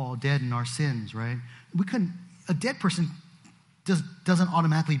were all dead in our sins, right? We couldn't, a dead person doesn't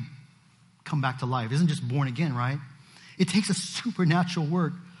automatically come back to life. Isn't just born again, right? It takes a supernatural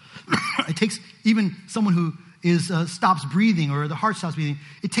work. It takes even someone who stops breathing, or the heart stops beating.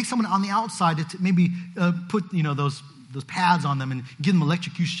 It takes someone on the outside to maybe put those pads on them and give them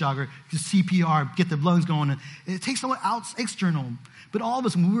electrocution shock or CPR, get their lungs going. It takes someone out external. But all of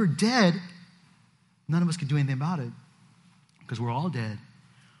us, when we were dead, none of us could do anything about it because we're all dead.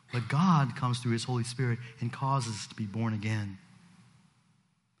 But God comes through his Holy Spirit and causes us to be born again.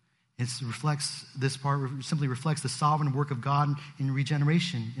 This part simply reflects the sovereign work of God in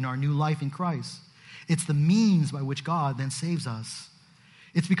regeneration, in our new life in Christ. It's the means by which God then saves us.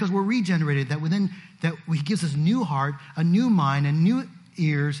 It's because we're regenerated that he gives us a new heart, a new mind, and new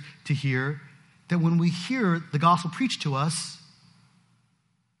ears to hear, that when we hear the gospel preached to us,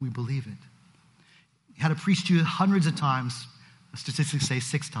 we believe it. He had to preach to you hundreds of times. Statistics say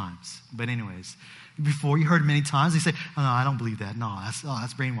 6 times. But anyways, before you heard many times, they say, oh, no, I don't believe that. No,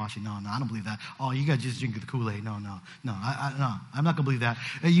 that's brainwashing. No, I don't believe that. Oh, you guys just drink the Kool-Aid. No, I'm not going to believe that.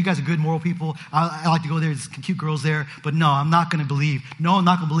 You guys are good moral people. I like to go there. There's cute girls there. But no, I'm not going to believe. No, I'm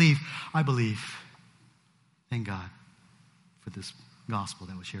not going to believe. I believe. Thank God for this gospel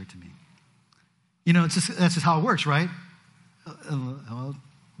that was shared to me. That's just how it works, right? Well,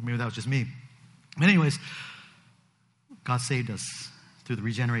 maybe that was just me. But anyways, God saved us through the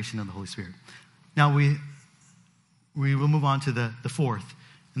regeneration of the Holy Spirit. Now we will move on to the fourth.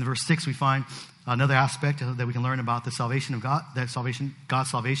 In verse 6, we find another aspect that we can learn about the salvation of God,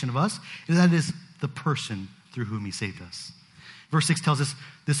 God's salvation of us, and that is the person through whom he saved us. Verse 6 tells us,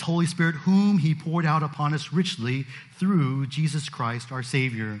 this Holy Spirit whom he poured out upon us richly through Jesus Christ our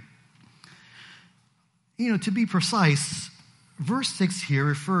Savior. To be precise, verse 6 here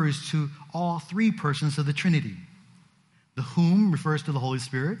refers to all 3 persons of the Trinity. The whom refers to the Holy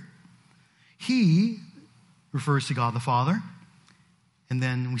Spirit. He refers to God the Father. And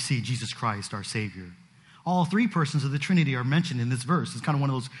then we see Jesus Christ, our Savior. All 3 persons of the Trinity are mentioned in this verse. It's kind of one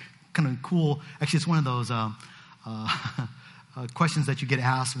of those kind of cool, actually it's one of those questions that you get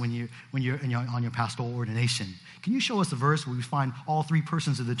asked when you're on your pastoral ordination. Can you show us a verse where we find all 3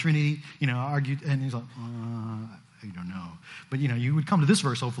 persons of the Trinity, argued, and he's like, I don't know. But, you would come to this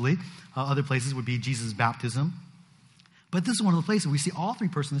verse, hopefully. Other places would be Jesus' baptism. But this is one of the places we see all 3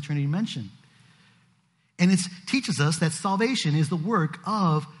 persons of the Trinity mentioned. And it teaches us that salvation is the work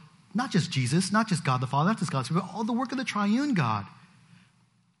of not just Jesus, not just God the Father, not just God, but all the work of the triune God.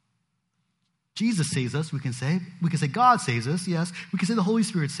 Jesus saves us, we can say. We can say God saves us, yes. We can say the Holy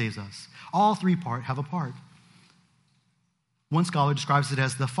Spirit saves us. All 3 have a part. One scholar describes it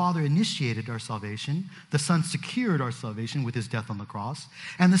as the Father initiated our salvation, the Son secured our salvation with his death on the cross,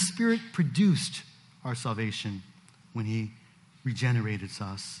 and the Spirit produced our salvation when he regenerated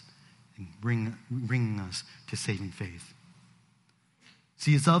us and bringing us to saving faith.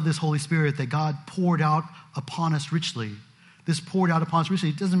 See, it's of this Holy Spirit that God poured out upon us richly. This poured out upon us richly,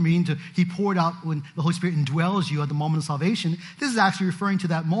 it doesn't mean he poured out when the Holy Spirit indwells you at the moment of salvation. This is actually referring to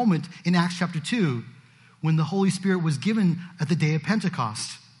that moment in Acts chapter 2 when the Holy Spirit was given at the day of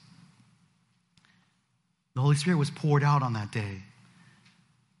Pentecost. The Holy Spirit was poured out on that day.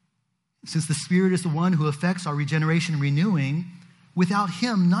 Since the Spirit is the one who affects our regeneration and renewing, without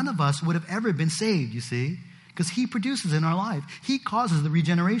him, none of us would have ever been saved, you see, because he produces in our life. He causes the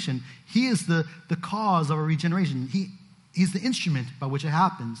regeneration. He is the cause of our regeneration. He's the instrument by which it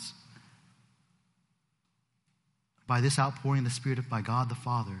happens. By this outpouring of the Spirit by God the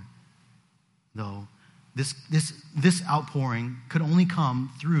Father, though, this outpouring could only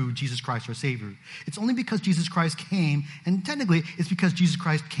come through Jesus Christ, our Savior. It's only because Jesus Christ came, and technically it's because Jesus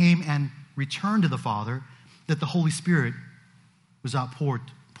Christ came and returned to the Father, that the Holy Spirit was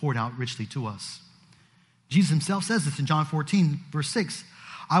poured out richly to us. Jesus himself says this in John 14, verse 6.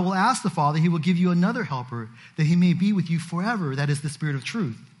 I will ask the Father, he will give you another helper, that he may be with you forever. That is the Spirit of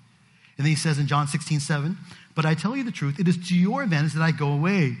truth. And then he says in John 16:7, but I tell you the truth, it is to your advantage that I go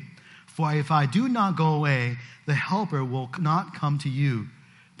away. For if I do not go away, the helper will not come to you.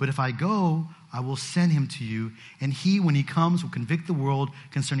 But if I go, I will send him to you. And he, when he comes, will convict the world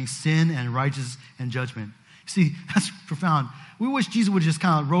concerning sin and righteousness and judgment. See, that's profound. We wish Jesus would have just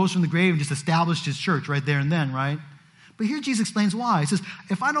kind of rose from the grave and just established his church right there and then, right? But here Jesus explains why. He says,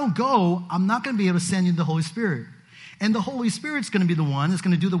 if I don't go, I'm not going to be able to send you the Holy Spirit. And the Holy Spirit's going to be the one that's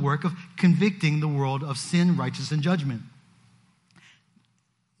going to do the work of convicting the world of sin, righteousness, and judgment.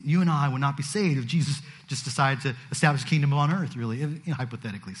 You and I would not be saved if Jesus just decided to establish a kingdom on earth, really,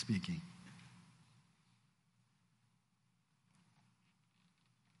 hypothetically speaking.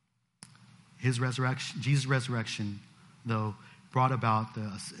 Jesus' resurrection, though, brought about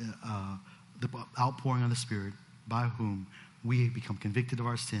the outpouring of the Spirit, by whom we become convicted of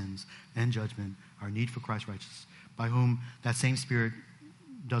our sins and judgment, our need for Christ's righteousness, by whom that same Spirit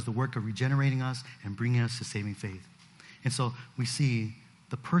does the work of regenerating us and bringing us to saving faith. And so we see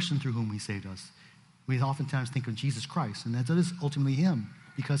the person through whom he saved us. We oftentimes think of Jesus Christ, and that is ultimately him,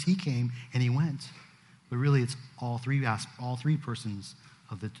 because he came and he went. But really, it's all three persons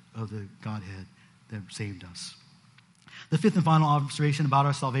of the Godhead that saved us. The fifth and final observation about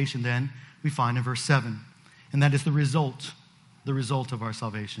our salvation, then, we find in verse 7, and that is the result of our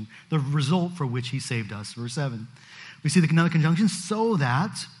salvation, the result for which he saved us. Verse 7. We see another conjunction, so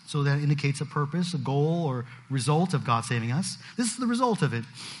that indicates a purpose, a goal, or result of God saving us. This is the result of it.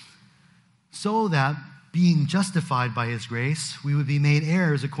 So that, being justified by his grace, we would be made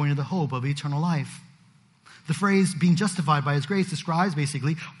heirs according to the hope of eternal life. The phrase, being justified by his grace, describes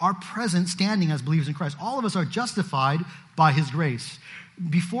basically our present standing as believers in Christ. All of us are justified by his grace.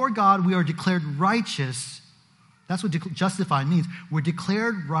 Before God, we are declared righteous. That's what justified means. We're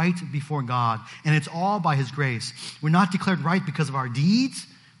declared right before God, and it's all by his grace. We're not declared right because of our deeds.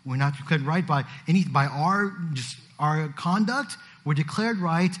 We're not declared right by our conduct. We're declared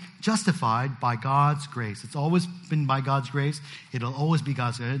right, justified by God's grace. It's always been by God's grace. It'll always be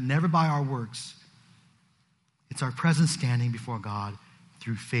God's grace, never by our works. It's our present standing before God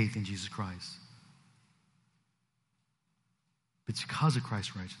through faith in Jesus Christ. It's because of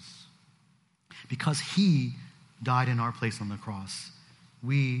Christ's righteousness. Because he died in our place on the cross,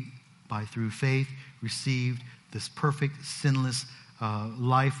 we, through faith, received this perfect, sinless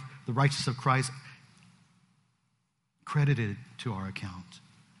life, the righteousness of Christ, credited to our account.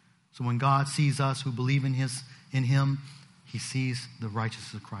 So when God sees us who believe in him, he sees the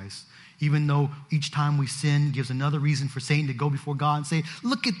righteousness of Christ. Even though each time we sin gives another reason for Satan to go before God and say,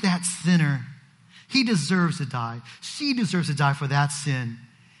 look at that sinner. He deserves to die. She deserves to die for that sin.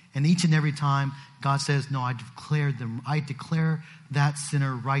 And each and every time, God says, no, I declare that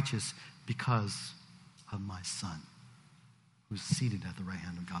sinner righteous because of my Son, who's seated at the right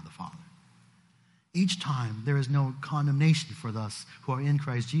hand of God the Father. Each time, there is no condemnation for us who are in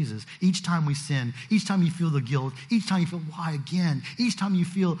Christ Jesus. Each time we sin, each time you feel the guilt, each time you feel, why again? Each time you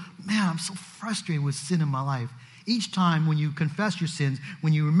feel, man, I'm so frustrated with sin in my life. Each time when you confess your sins,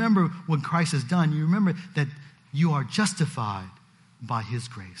 when you remember what Christ has done, you remember that you are justified by his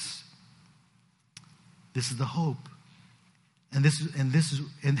grace. This is the hope. And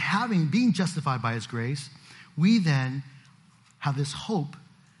being justified by his grace, we then have this hope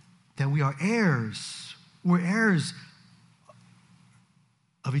that we are heirs. We're heirs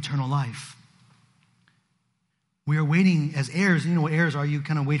of eternal life. We are waiting as heirs. You know what heirs are? You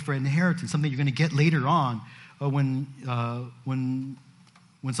kind of wait for an inheritance, something you're going to get later on when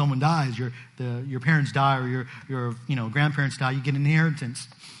someone dies, your parents die, or your grandparents die, you get an inheritance.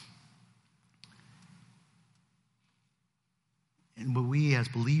 But we as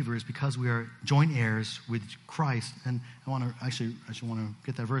believers, because we are joint heirs with Christ, and I want to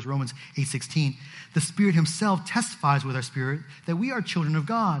get that verse, Romans 8:16. The Spirit himself testifies with our spirit that we are children of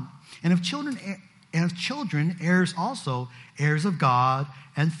God. And if children, heirs also, heirs of God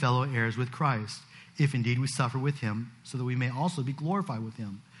and fellow heirs with Christ, if indeed we suffer with him, so that we may also be glorified with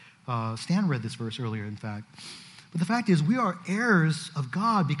him. Stan read this verse earlier, in fact. But the fact is, we are heirs of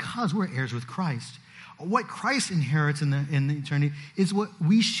God because we're heirs with Christ. What Christ inherits in eternity is what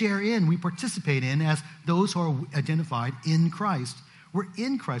we share in, we participate in as those who are identified in Christ. We're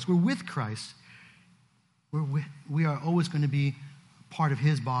in Christ. We're with Christ. We are always going to be part of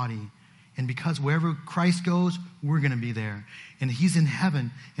his body. And because wherever Christ goes, we're going to be there. And he's in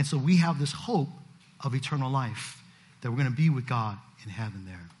heaven. And so we have this hope of eternal life, that we're going to be with God in heaven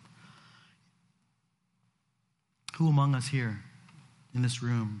there. Who among us here in this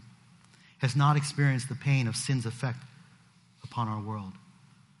room has not experienced the pain of sin's effect upon our world?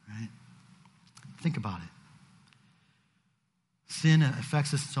 Right? Think about it. Sin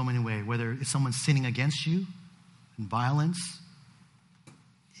affects us in so many ways, whether it's someone sinning against you in violence,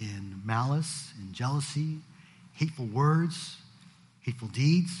 in malice, in jealousy, hateful words, hateful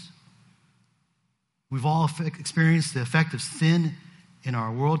deeds. We've all experienced the effect of sin in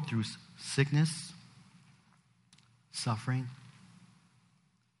our world through sickness, suffering,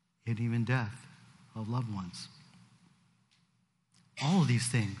 and even death of loved ones. All of these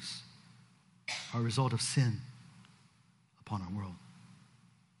things are a result of sin upon our world.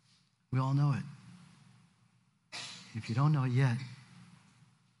 We all know it. If you don't know it yet,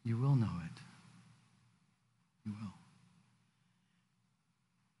 you will know it. You will.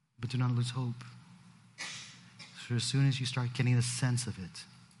 But do not lose hope. So as soon as you start getting a sense of it,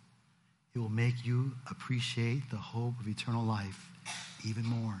 it will make you appreciate the hope of eternal life even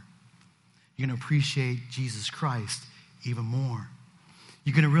more. You're going to appreciate Jesus Christ even more.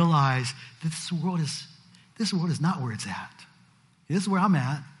 You're going to realize that this world is not where it's at. This is where I'm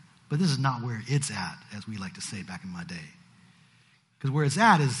at, but this is not where it's at, as we like to say back in my day. Because where it's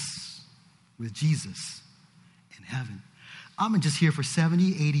at is with Jesus in heaven. I'm just here for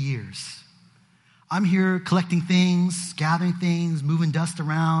 70, 80 years. I'm here collecting things, gathering things, moving dust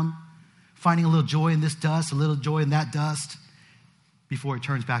around, finding a little joy in this dust, a little joy in that dust, before it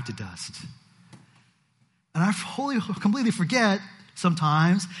turns back to dust. And I completely forget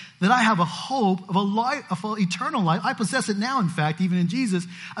sometimes that I have a hope of an eternal life. I possess it now, in fact, even in Jesus,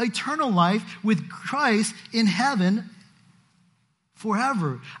 an eternal life with Christ in heaven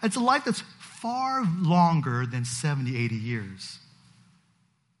forever. It's a life that's far longer than 70, 80 years.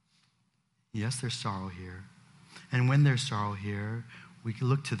 Yes, there's sorrow here. And when there's sorrow here, we can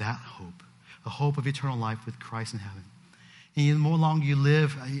look to that hope, the hope of eternal life with Christ in heaven. And the more longer you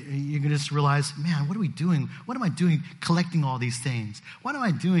live, you're going to just realize, man, what are we doing? What am I doing collecting all these things? What am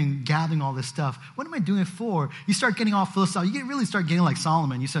I doing gathering all this stuff? What am I doing it for? You start getting all philosophical. You really start getting like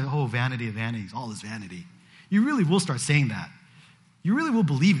Solomon. You say, oh, vanity of vanities, all this vanity. You really will start saying that. You really will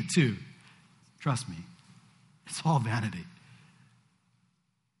believe it too. Trust me. It's all vanity.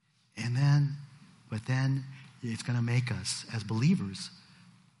 But then it's going to make us as believers,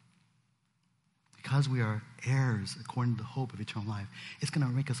 because we are heirs according to the hope of eternal life, it's going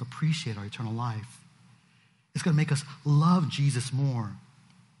to make us appreciate our eternal life. It's going to make us love Jesus more.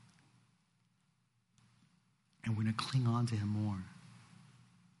 And we're going to cling on to him more.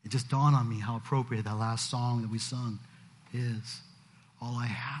 It just dawned on me how appropriate that last song that we sung is. All I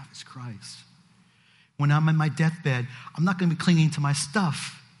have is Christ. When I'm in my deathbed, I'm not going to be clinging to my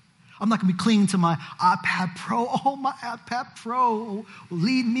stuff. I'm not going to be clinging to my iPad Pro. Oh, my iPad Pro will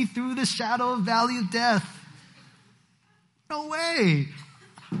lead me through the shadow of valley of death. No way.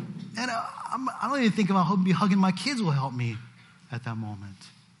 And I don't even think about hugging my kids will help me at that moment.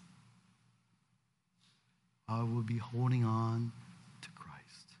 I will be holding on to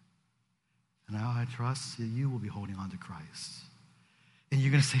Christ. And I trust that you will be holding on to Christ. And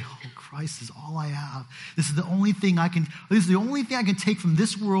you're going to say, oh, Christ is all I have. This is the only thing I can take from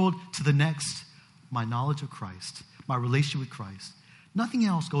this world to the next. My knowledge of Christ, my relationship with Christ. Nothing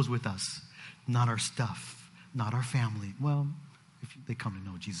else goes with us. Not our stuff, not our family. Well, if they come to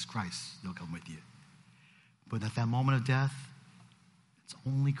know Jesus Christ, they'll come with you. But at that moment of death, it's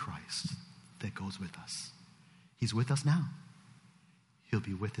only Christ that goes with us. He's with us now. He'll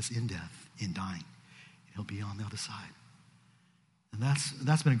be with us in death, in dying. He'll be on the other side. And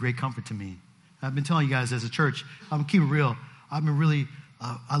that's been a great comfort to me. I've been telling you guys as a church, I'm going to keep it real. I've been really,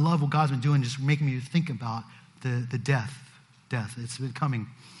 I love what God's been doing, just making me think about the death. It's been coming,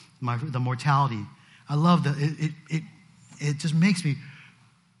 the mortality. I love that it just makes me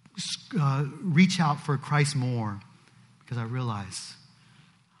reach out for Christ more, because I realize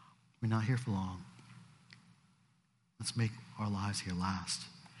we're not here for long. Let's make our lives here last.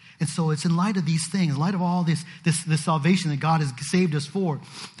 And so it's in light of these things, in light of all this salvation that God has saved us for,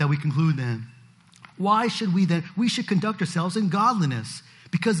 that we conclude then. Why should we then? We should conduct ourselves in godliness.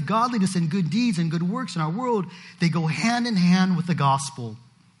 Because godliness and good deeds and good works in our world, they go hand in hand with the gospel.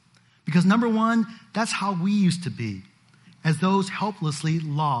 Because number one, that's how we used to be, as those helplessly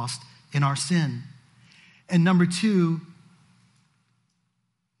lost in our sin. And number two,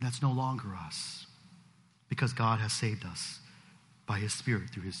 that's no longer us, because God has saved us by his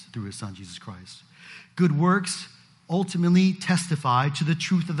Spirit through his Son, Jesus Christ. Good works ultimately testify to the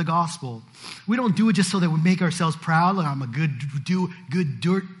truth of the gospel. We don't do it just so that we make ourselves proud, like I'm a good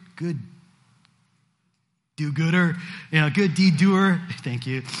do-gooder, good deed doer. Thank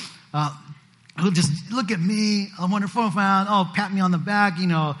you. Just look at me, I'm wonderful, found. Oh, pat me on the back.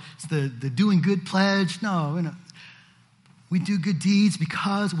 It's the doing good pledge. No, we do good deeds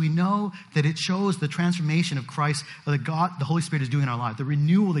because we know that it shows the transformation of Christ, that God, the Holy Spirit is doing in our life, the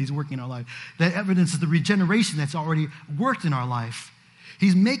renewal that he's working in our life. That evidence is the regeneration that's already worked in our life.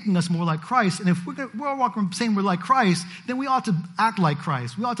 He's making us more like Christ. And if we're all walking saying we're like Christ, then we ought to act like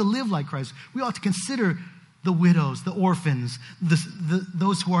Christ. We ought to live like Christ. We ought to consider the widows, the orphans,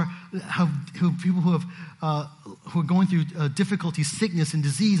 those who are going through difficulty, sickness, and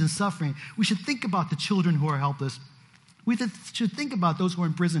disease and suffering. We should think about the children who are helpless. We should think about those who are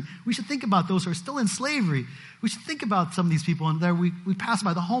in prison. We should think about those who are still in slavery. We should think about some of these people. And there we pass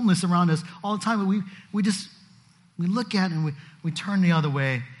by the homeless around us all the time. But we look at it and we turn the other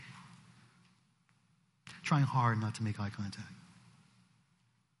way, trying hard not to make eye contact.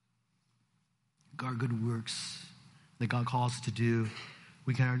 Our good works that God calls us to do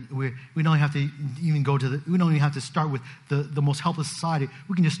We don't have to even go to we don't even have to start with the most helpless society.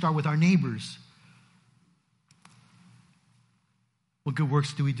 We can just start with our neighbors. What good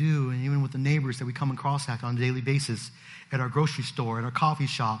works do we do? And even with the neighbors that we come across on a daily basis, at our grocery store, at our coffee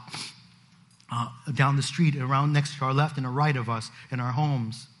shop, down the street, around next to our left and our right of us, in our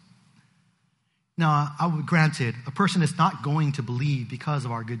homes. Now, granted, a person is not going to believe because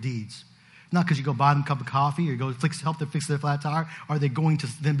of our good deeds. Not because you go buy them a cup of coffee or go help them fix their flat tire, are they going to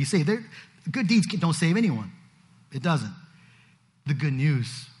then be saved? Good deeds don't save anyone. It doesn't. The good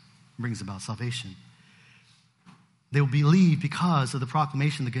news brings about salvation. They will believe because of the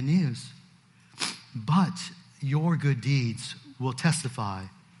proclamation of the good news. But your good deeds will testify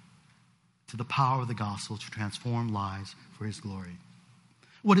to the power of the gospel to transform lives for his glory.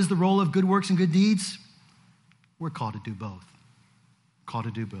 What is the role of good works and good deeds? We're called to do both. Called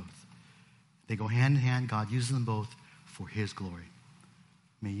to do both. They go hand in hand. God uses them both for his glory.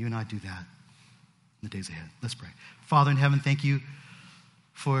 May you and I do that in the days ahead. Let's pray. Father in heaven, thank you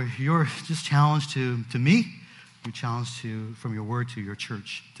for your just challenge to me, your challenge from your word to your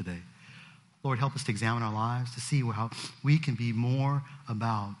church today. Lord, help us to examine our lives, to see how we can be more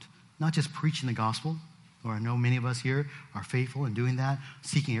about not just preaching the gospel. Lord, I know many of us here are faithful in doing that,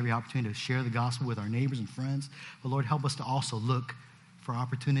 seeking every opportunity to share the gospel with our neighbors and friends. But Lord, help us to also look for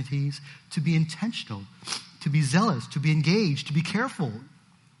opportunities to be intentional, to be zealous, to be engaged, to be careful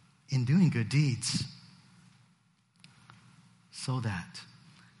in doing good deeds, so that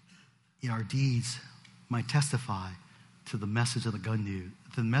our deeds might testify to the message of the good news,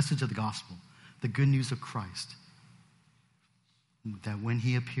 the message of the gospel, the good news of Christ, that when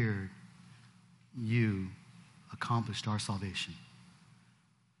he appeared, you accomplished our salvation.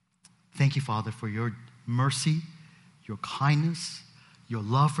 Thank you, Father, for your mercy, your kindness, your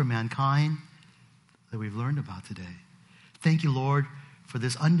love for mankind that we've learned about today. Thank you, Lord, for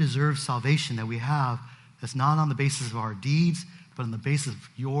this undeserved salvation that we have that's not on the basis of our deeds, but on the basis of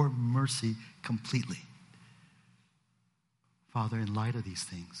your mercy completely. Father, in light of these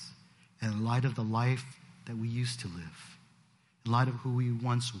things, and in light of the life that we used to live, in light of who we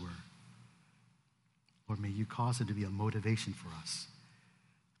once were, Lord, may you cause it to be a motivation for us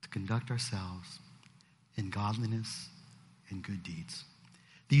to conduct ourselves in godliness and good deeds.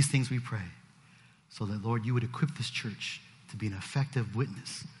 These things we pray so that, Lord, you would equip this church to be an effective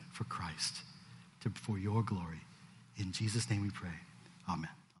witness for Christ, for your glory. In Jesus' name we pray. Amen.